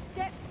 Mind your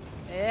step.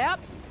 Yep.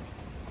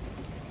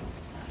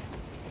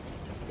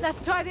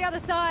 Let's try the other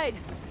side.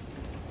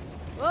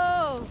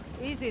 Whoa,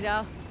 easy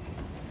now.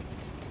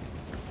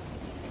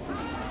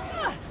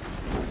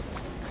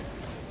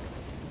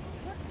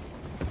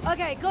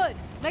 Okay, good.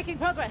 Making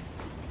progress.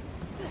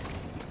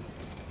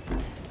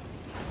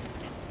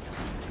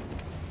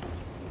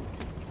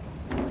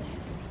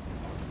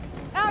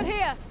 Out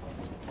here!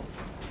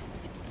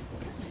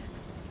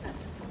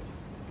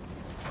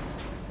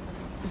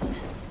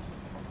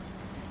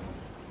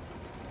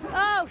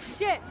 Oh,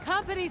 shit!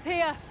 Company's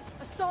here!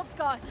 Assaults,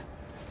 guys.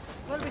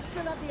 Well, we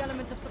still have the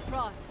element of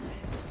surprise.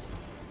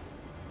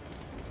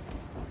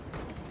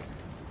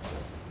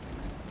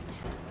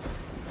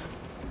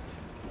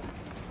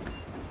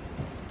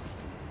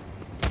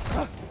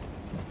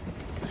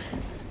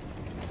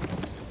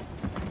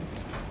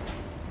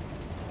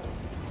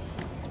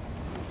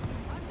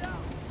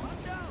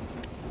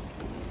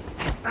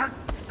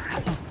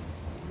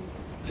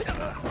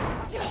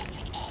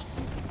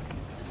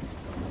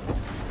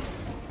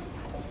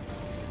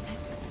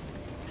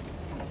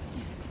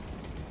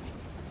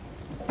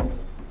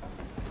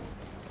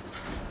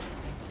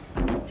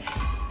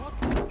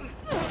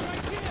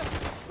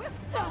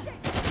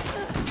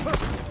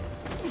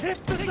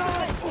 Hit the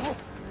side!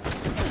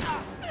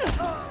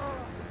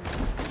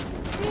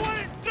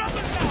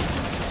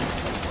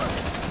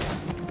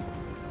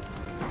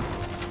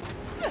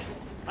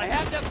 I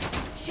have them!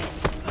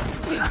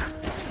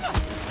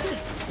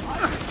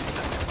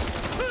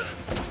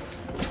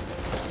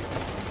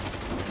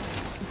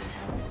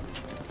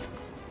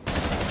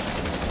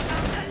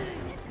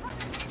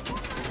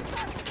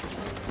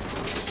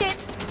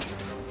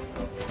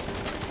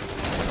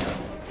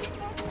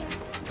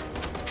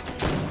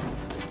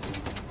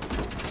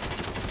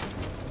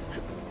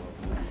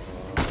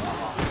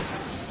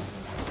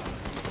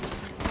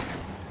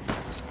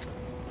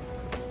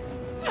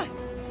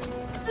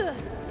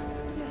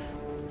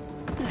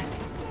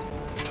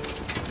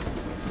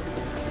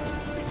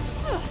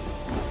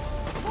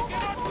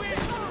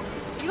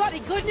 You got any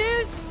good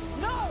news?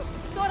 No!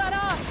 Thought I'd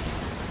ask.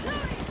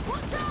 Louis,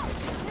 watch out!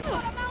 They've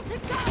got a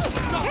mounted gun!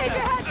 Keep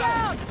your head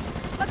down!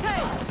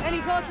 Okay,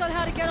 any thoughts on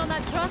how to get on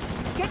that truck?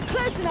 Get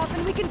close enough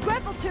and we can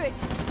grapple to it!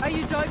 Are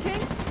you joking?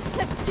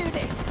 Let's do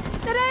this!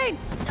 Nadine!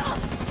 Oh,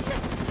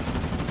 shit!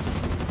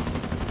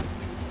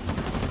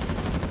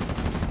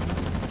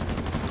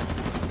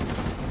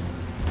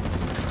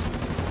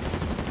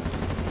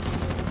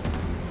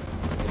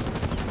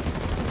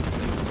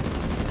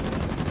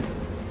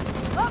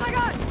 Oh my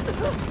god!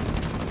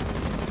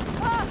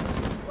 Ah!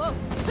 Whoa!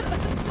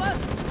 Whoa!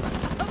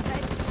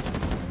 Okay.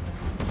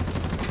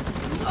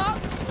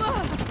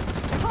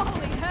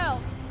 Holy hell!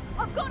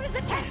 I've got his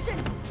attention!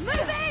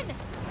 Move in!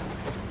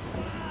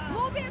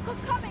 More vehicles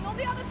coming on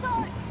the other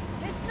side!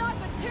 There's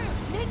snipers too!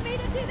 Need me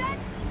to do that?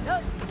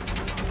 No,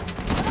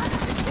 But I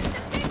have to shoot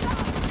the thing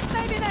off!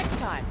 maybe next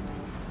time.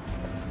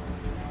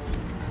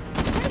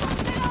 Who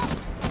wants it off?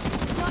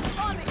 Not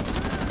farming!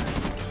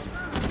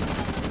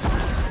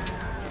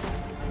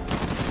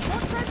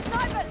 Watch those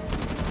snipers!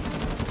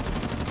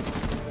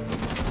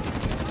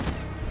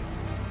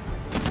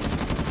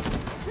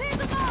 Clear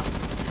them off!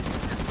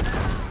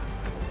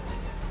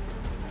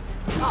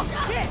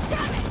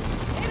 Damn it!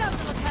 He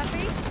doesn't look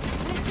happy.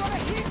 He's got a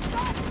huge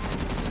gun!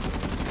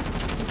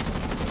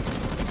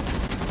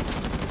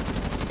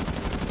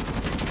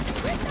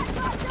 Rip that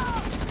guy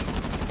down!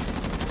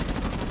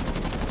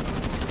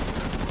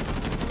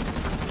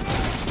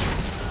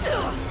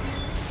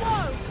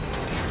 Whoa!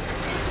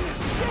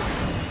 Shit!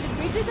 Did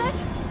we do that?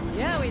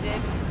 Yeah, we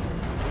did.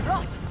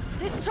 Right!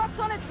 This truck's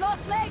on its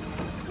last legs!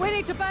 We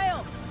need to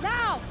bail!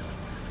 Now!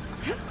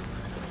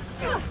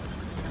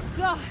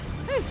 God,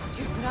 whose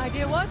stupid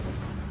idea was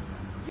this?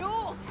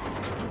 Yours!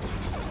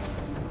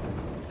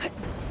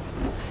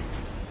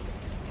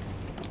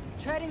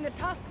 Trading the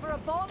tusk for a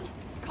bomb?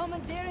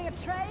 Commandeering a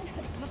train?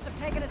 Must have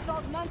taken us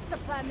 12 months to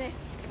plan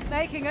this.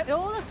 Making it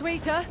all the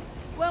sweeter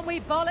when we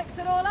bollocks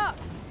it all up.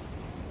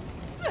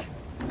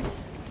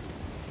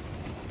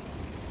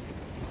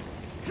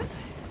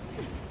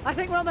 I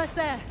think we're almost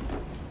there.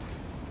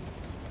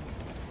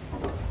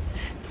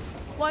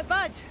 Won't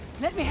budge.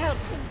 Let me help.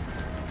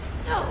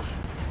 Oh,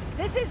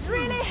 this is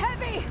really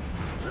heavy!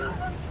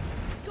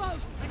 Go!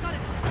 I got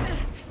it.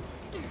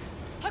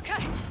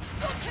 Okay,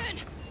 your turn!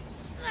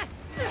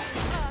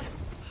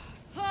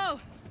 Oh!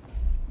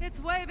 It's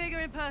way bigger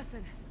in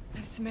person.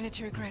 It's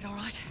military grade, all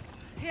right.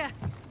 Here,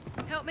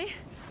 help me.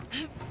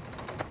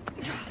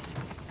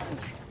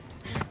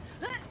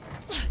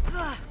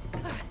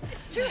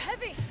 It's too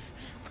heavy!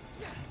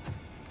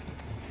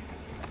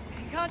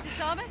 You can't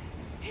disarm it?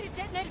 It'd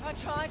detonate if I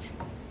tried.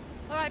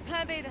 All right,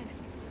 plan B then.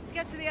 Let's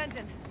get to the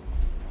engine.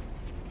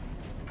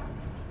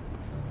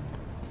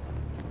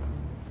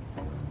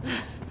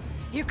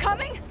 You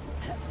coming?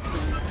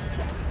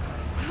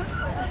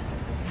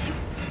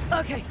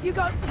 Okay, you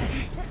go.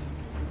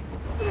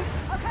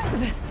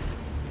 Okay.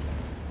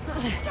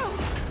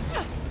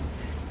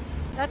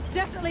 That's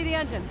definitely the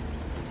engine.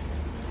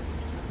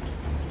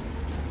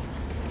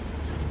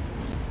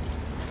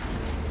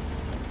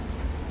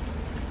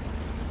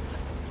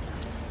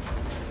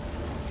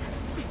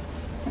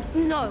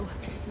 No.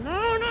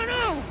 No, no,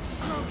 no!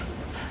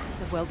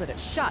 They've welded it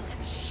shut.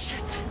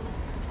 Shit.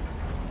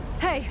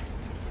 Hey,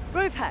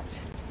 roof hatch.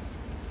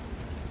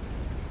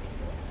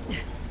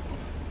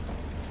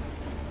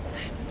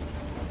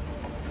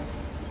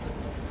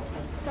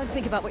 Don't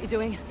think about what you're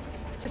doing.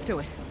 Just do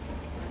it.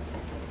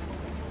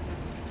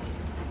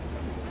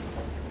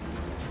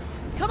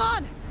 Come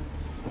on!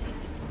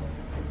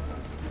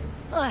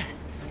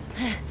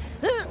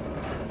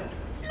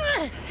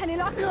 Any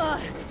luck?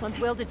 This one's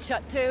welded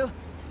shut too.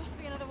 Must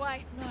be another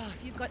way.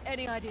 If you've got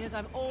any ideas,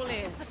 I'm all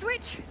ears. A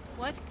switch!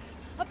 What?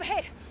 Up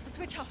ahead, a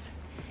switch house.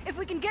 If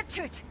we can get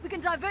to it, we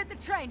can divert the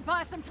train,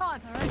 buy us some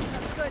time. All right,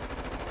 that's good.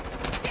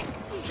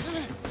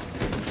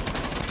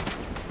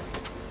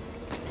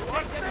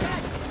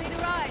 Need a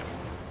ride.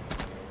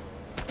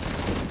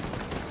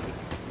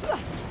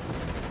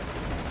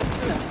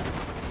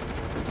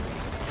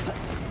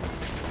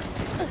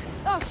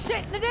 Oh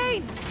shit,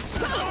 Nadine!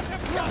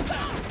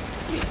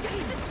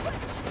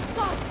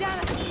 God damn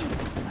it!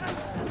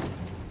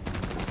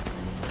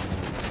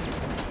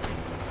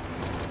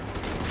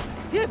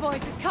 You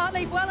boys just can't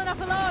leave well enough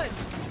alone.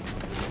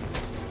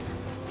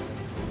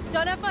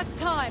 Don't have much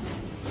time.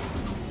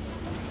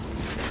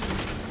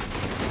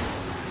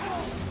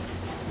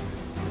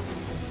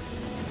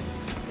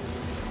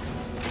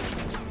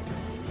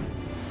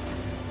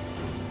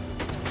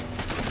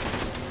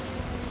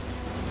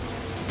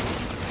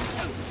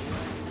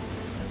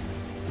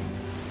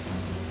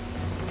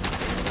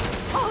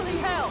 Holy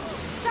hell!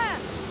 Sam!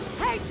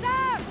 Hey,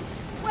 Sam!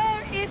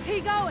 Where is he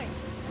going?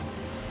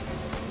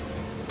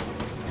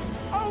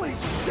 Holy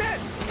shit!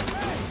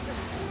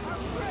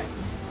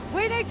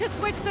 We need to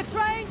switch the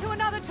train to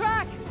another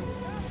track!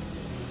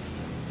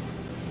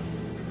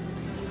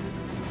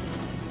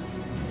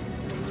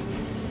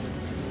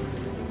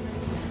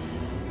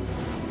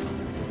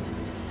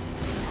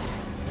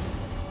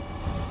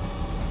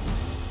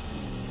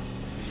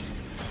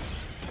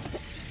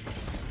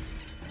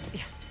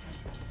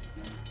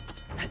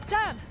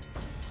 Sam!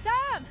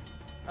 Sam!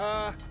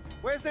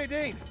 Where's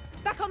Nadine?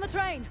 Back on the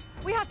train!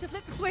 We have to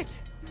flip the switch!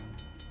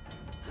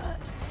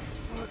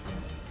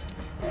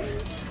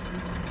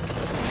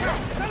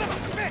 Son of a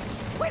bitch!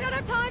 We don't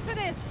have time for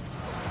this!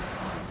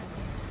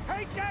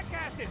 Hey,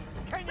 jackasses!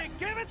 Can you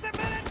give us a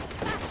minute?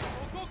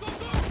 Go, go, go,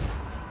 go!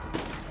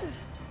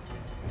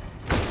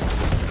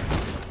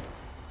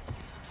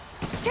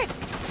 Shit!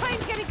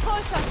 Train's getting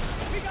closer!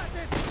 We got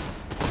this!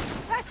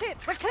 That's it!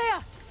 We're clear!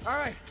 All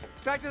right,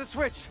 back to the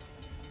switch.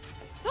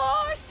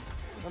 Push!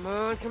 Come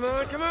on, come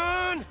on, come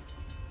on!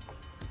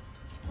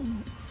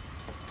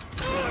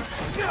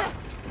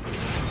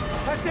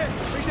 That's it!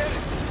 We did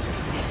it!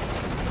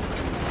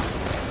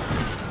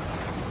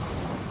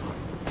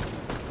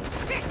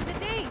 Shit!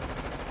 Nadine!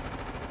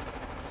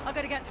 I've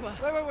got to get to her.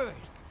 Wait.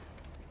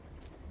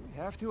 We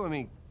have to? I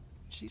mean,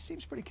 she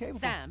seems pretty capable.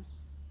 Sam.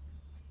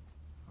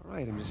 All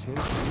right, I'm just here.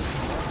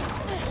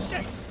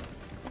 Shit!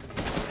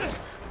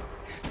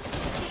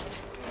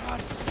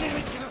 God damn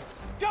it!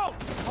 Go!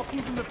 I'll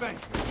keep him the bank.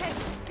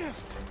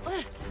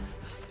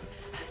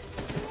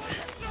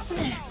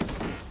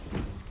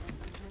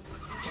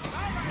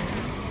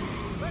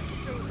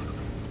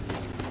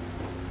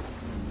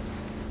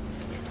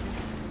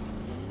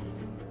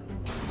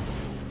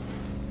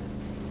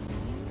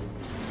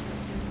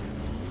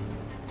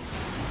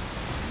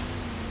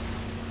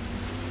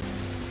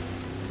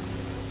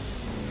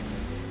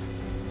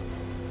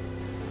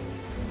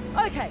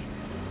 Okay,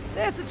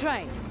 there's the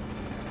train.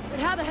 But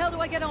how the hell do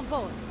I get on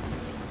board?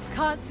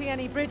 Can't see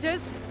any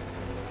bridges.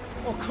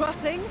 Or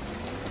crossings.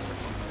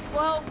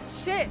 Well,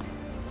 shit.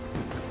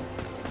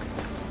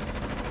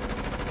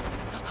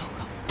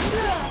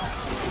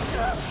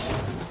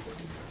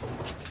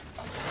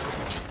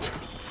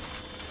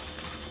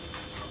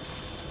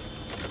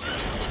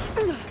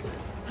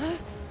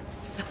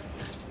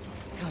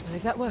 Can't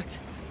believe that worked.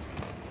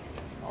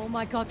 Oh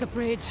my god, the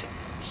bridge.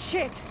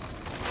 Shit!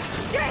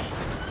 Shit!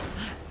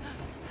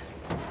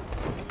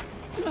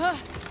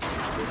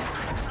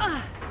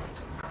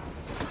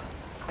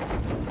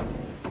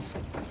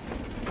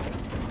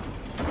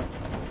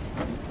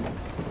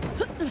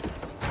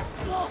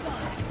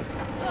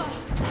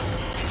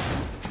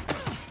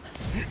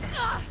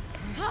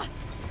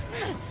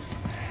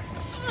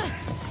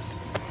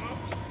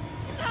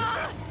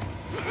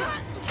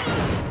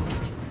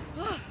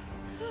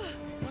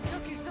 What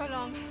took you so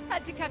long?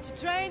 Had to catch a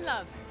train,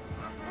 love.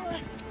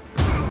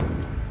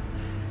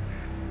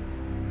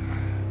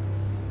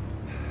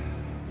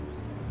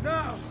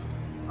 Now,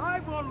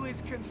 I've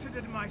always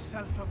considered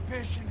myself a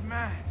patient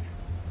man.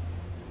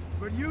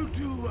 But you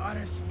two are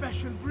a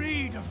special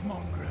breed of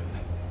mongrel.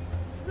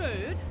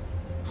 Rude.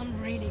 I'm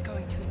really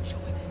going to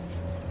enjoy this.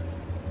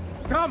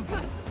 Come!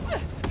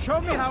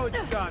 Show me how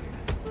it's done.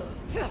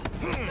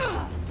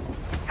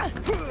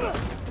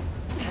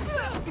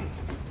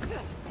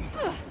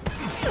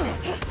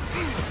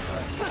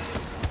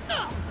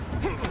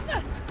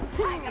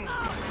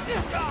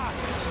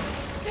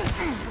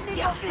 Need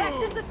to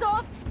practice this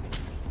off?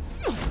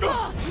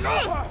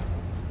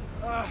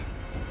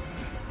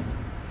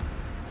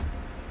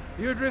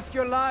 You'd risk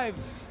your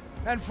lives.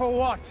 And for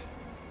what?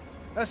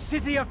 A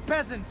city of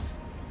peasants.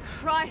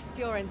 Christ,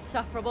 you're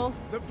insufferable.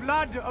 The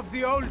blood of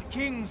the old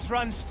kings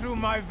runs through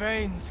my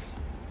veins.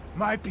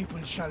 My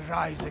people shall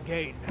rise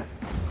again.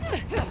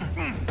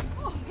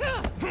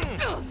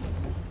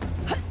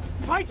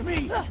 Fight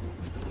me!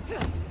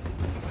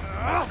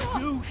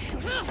 You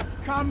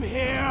shouldn't come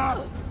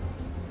here!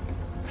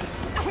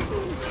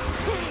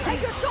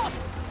 Take your shot!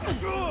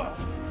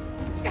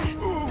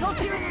 Don't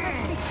you expect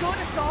to be good,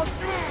 Assault?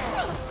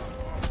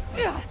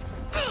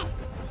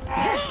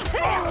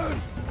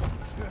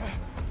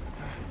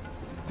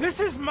 This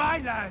is my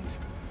land!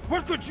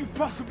 What could you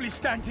possibly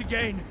stand to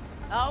gain?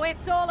 Oh,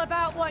 it's all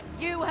about what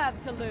you have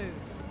to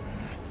lose.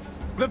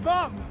 The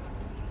bomb!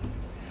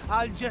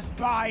 I'll just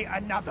buy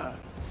another.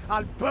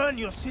 I'll burn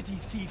your city,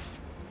 thief.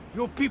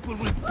 Your people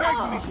will beg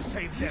me to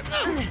save them.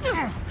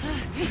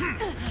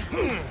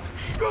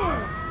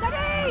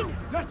 Nadine!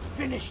 Let's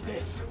finish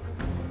this.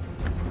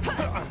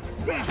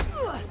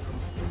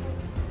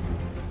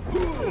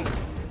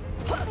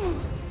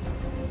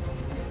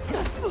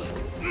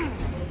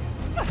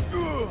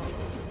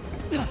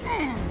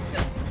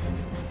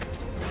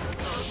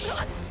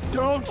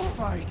 Don't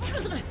fight.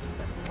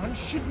 One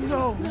should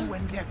know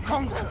when they're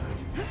conquered.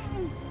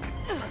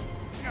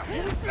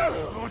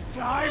 Your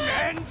time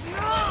ends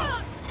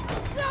now!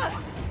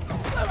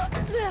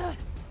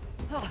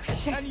 Oh,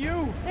 shit. And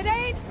you!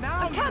 Nadine! Now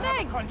I'm you have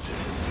coming! a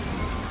conscience.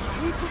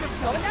 We could have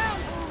Slow it down!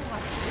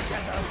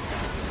 together.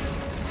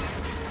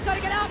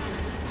 Gotta get out!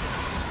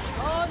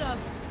 Oh, no.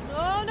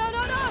 No, no,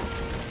 no, no!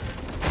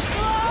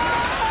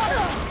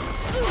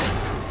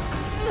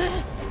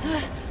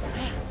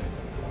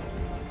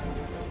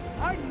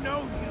 I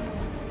know you.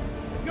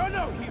 You're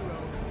no hero.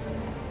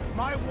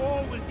 My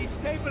war will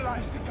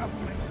destabilize the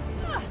government.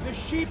 The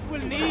sheep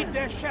will need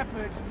their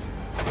shepherd.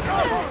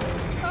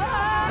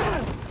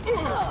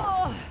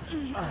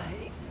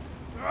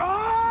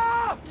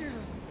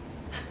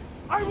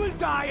 I will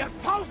die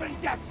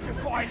 1,000 deaths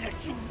before I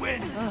let you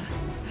win.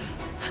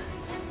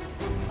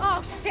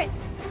 Oh, shit!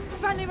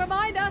 Friendly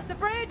reminder, the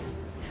bridge!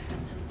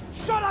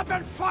 Shut up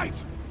and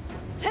fight!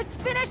 Let's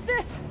finish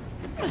this!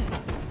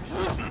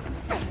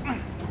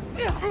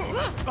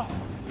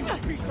 You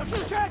piece of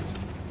shit!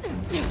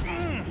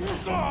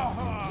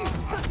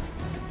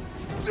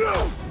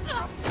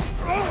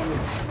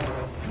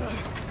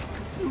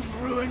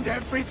 You've ruined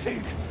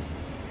everything!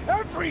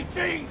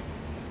 Everything!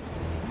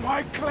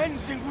 My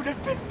cleansing would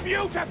have been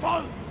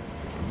beautiful!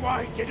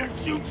 Why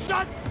didn't you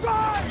just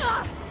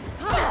die?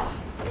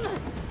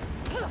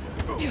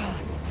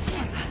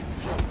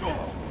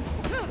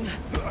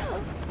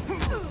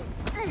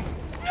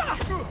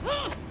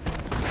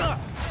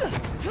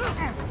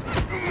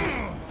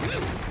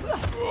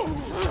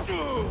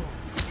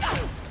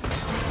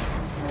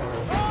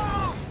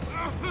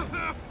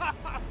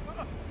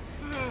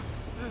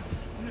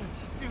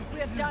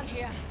 We're done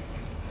here.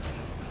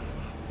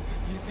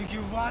 You think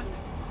you've won?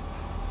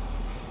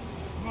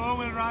 More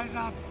will rise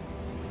up.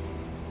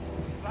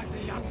 Like the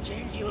young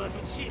king, you have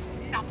achieved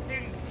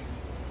nothing.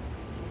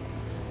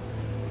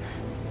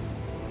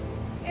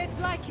 It's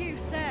like you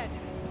said.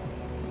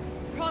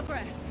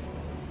 Progress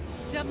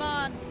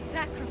demands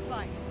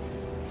sacrifice.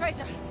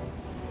 Fraser,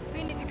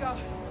 we need to go.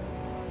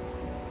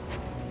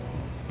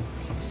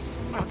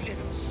 Smug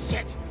little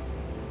shit!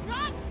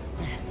 Run!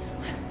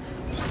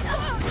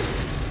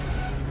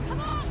 Come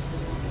on!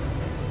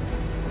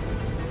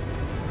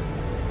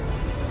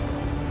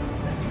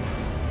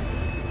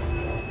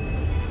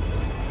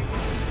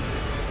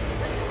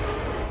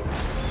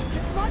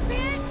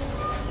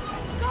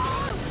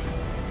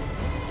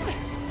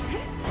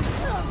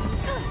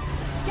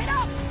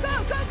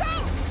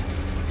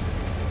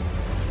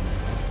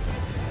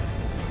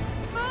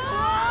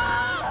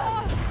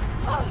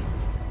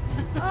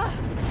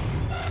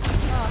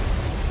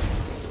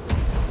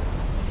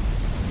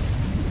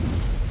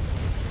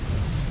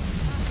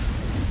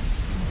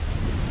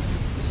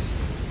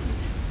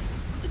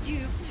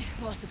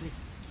 possibly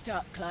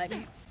start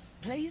climbing,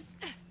 please?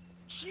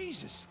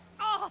 Jesus!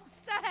 Oh,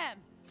 Sam!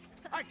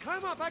 Alright,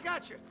 climb up, I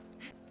got you!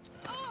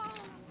 Oh,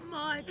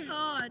 my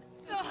God!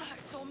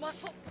 It's all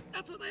muscle.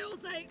 That's what they all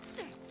say.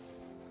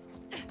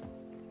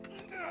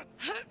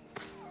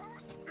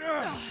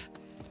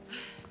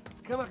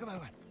 Come on, come on,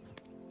 come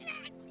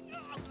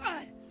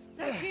on.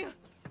 Thank you.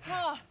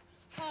 Oh.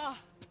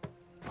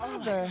 How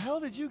the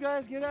hell did you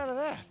guys get out of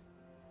that?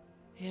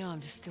 You know,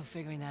 I'm just still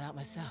figuring that out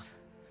myself.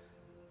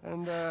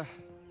 And,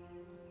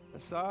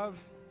 Asav?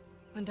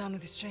 Went down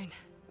with his train.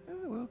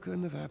 Well,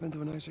 couldn't have happened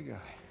to a nicer guy.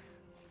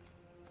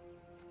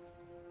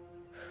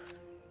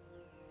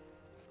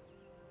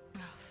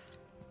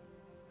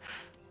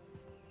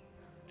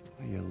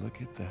 Will you look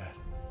at that?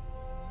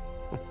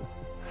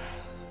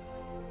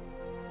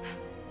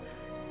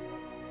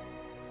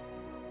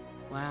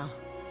 Wow.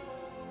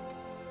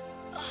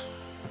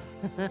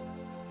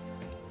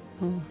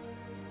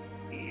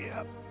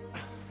 Yep.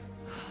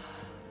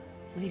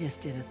 We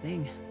just did a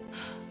thing.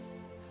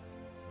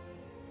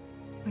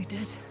 We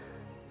did.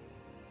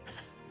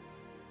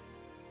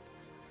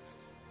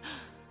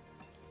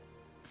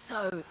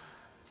 So,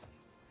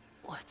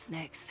 what's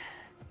next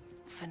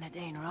for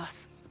Nadine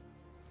Ross?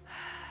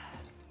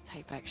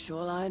 Take back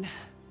Shoreline,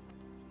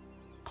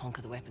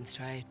 conquer the weapons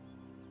trade.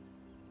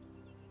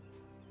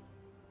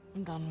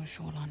 I'm done with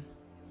Shoreline.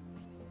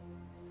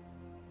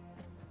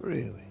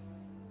 Really?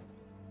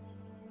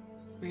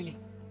 Really.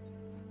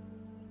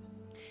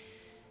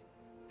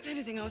 If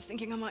anything, I was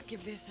thinking I might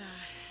give this,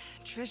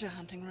 treasure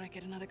hunting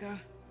racket another go.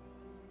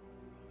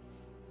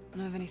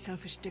 Know of any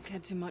selfish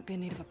dickheads who might be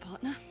in need of a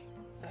partner?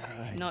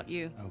 Not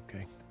you.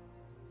 Okay.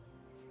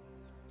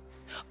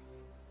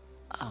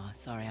 Oh,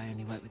 sorry, I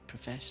only work with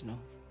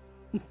professionals.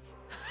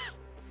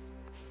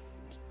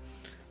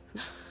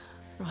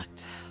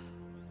 Right.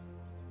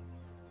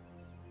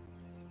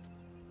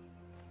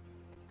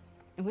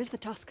 And where's the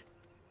tusk?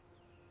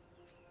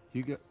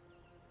 You got...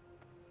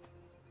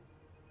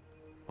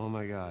 Oh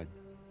my God.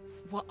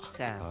 What?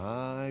 Sam.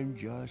 I'm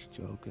just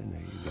joking.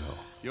 There you go.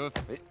 You're...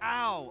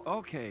 Ow!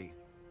 Okay.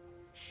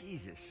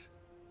 Jesus.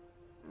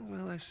 That's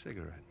my last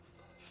cigarette.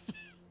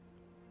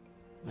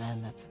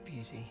 Man, that's a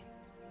beauty.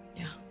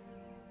 Yeah.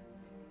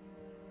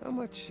 How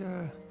much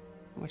you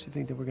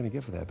think that we're gonna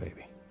get for that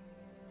baby?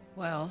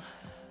 Well,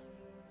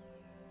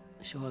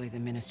 surely the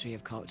Ministry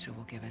of Culture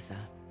will give us a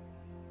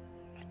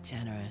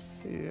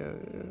generous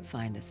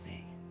finder's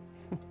fee.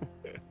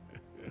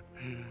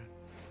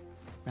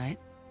 Right?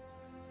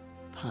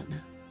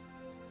 Partner?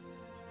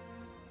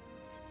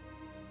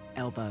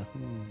 Elbow.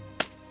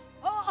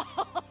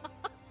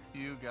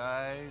 You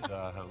guys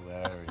are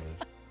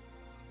hilarious.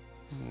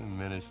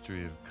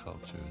 Ministry of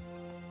Culture.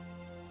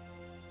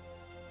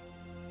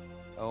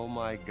 Oh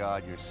my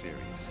God, you're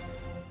serious.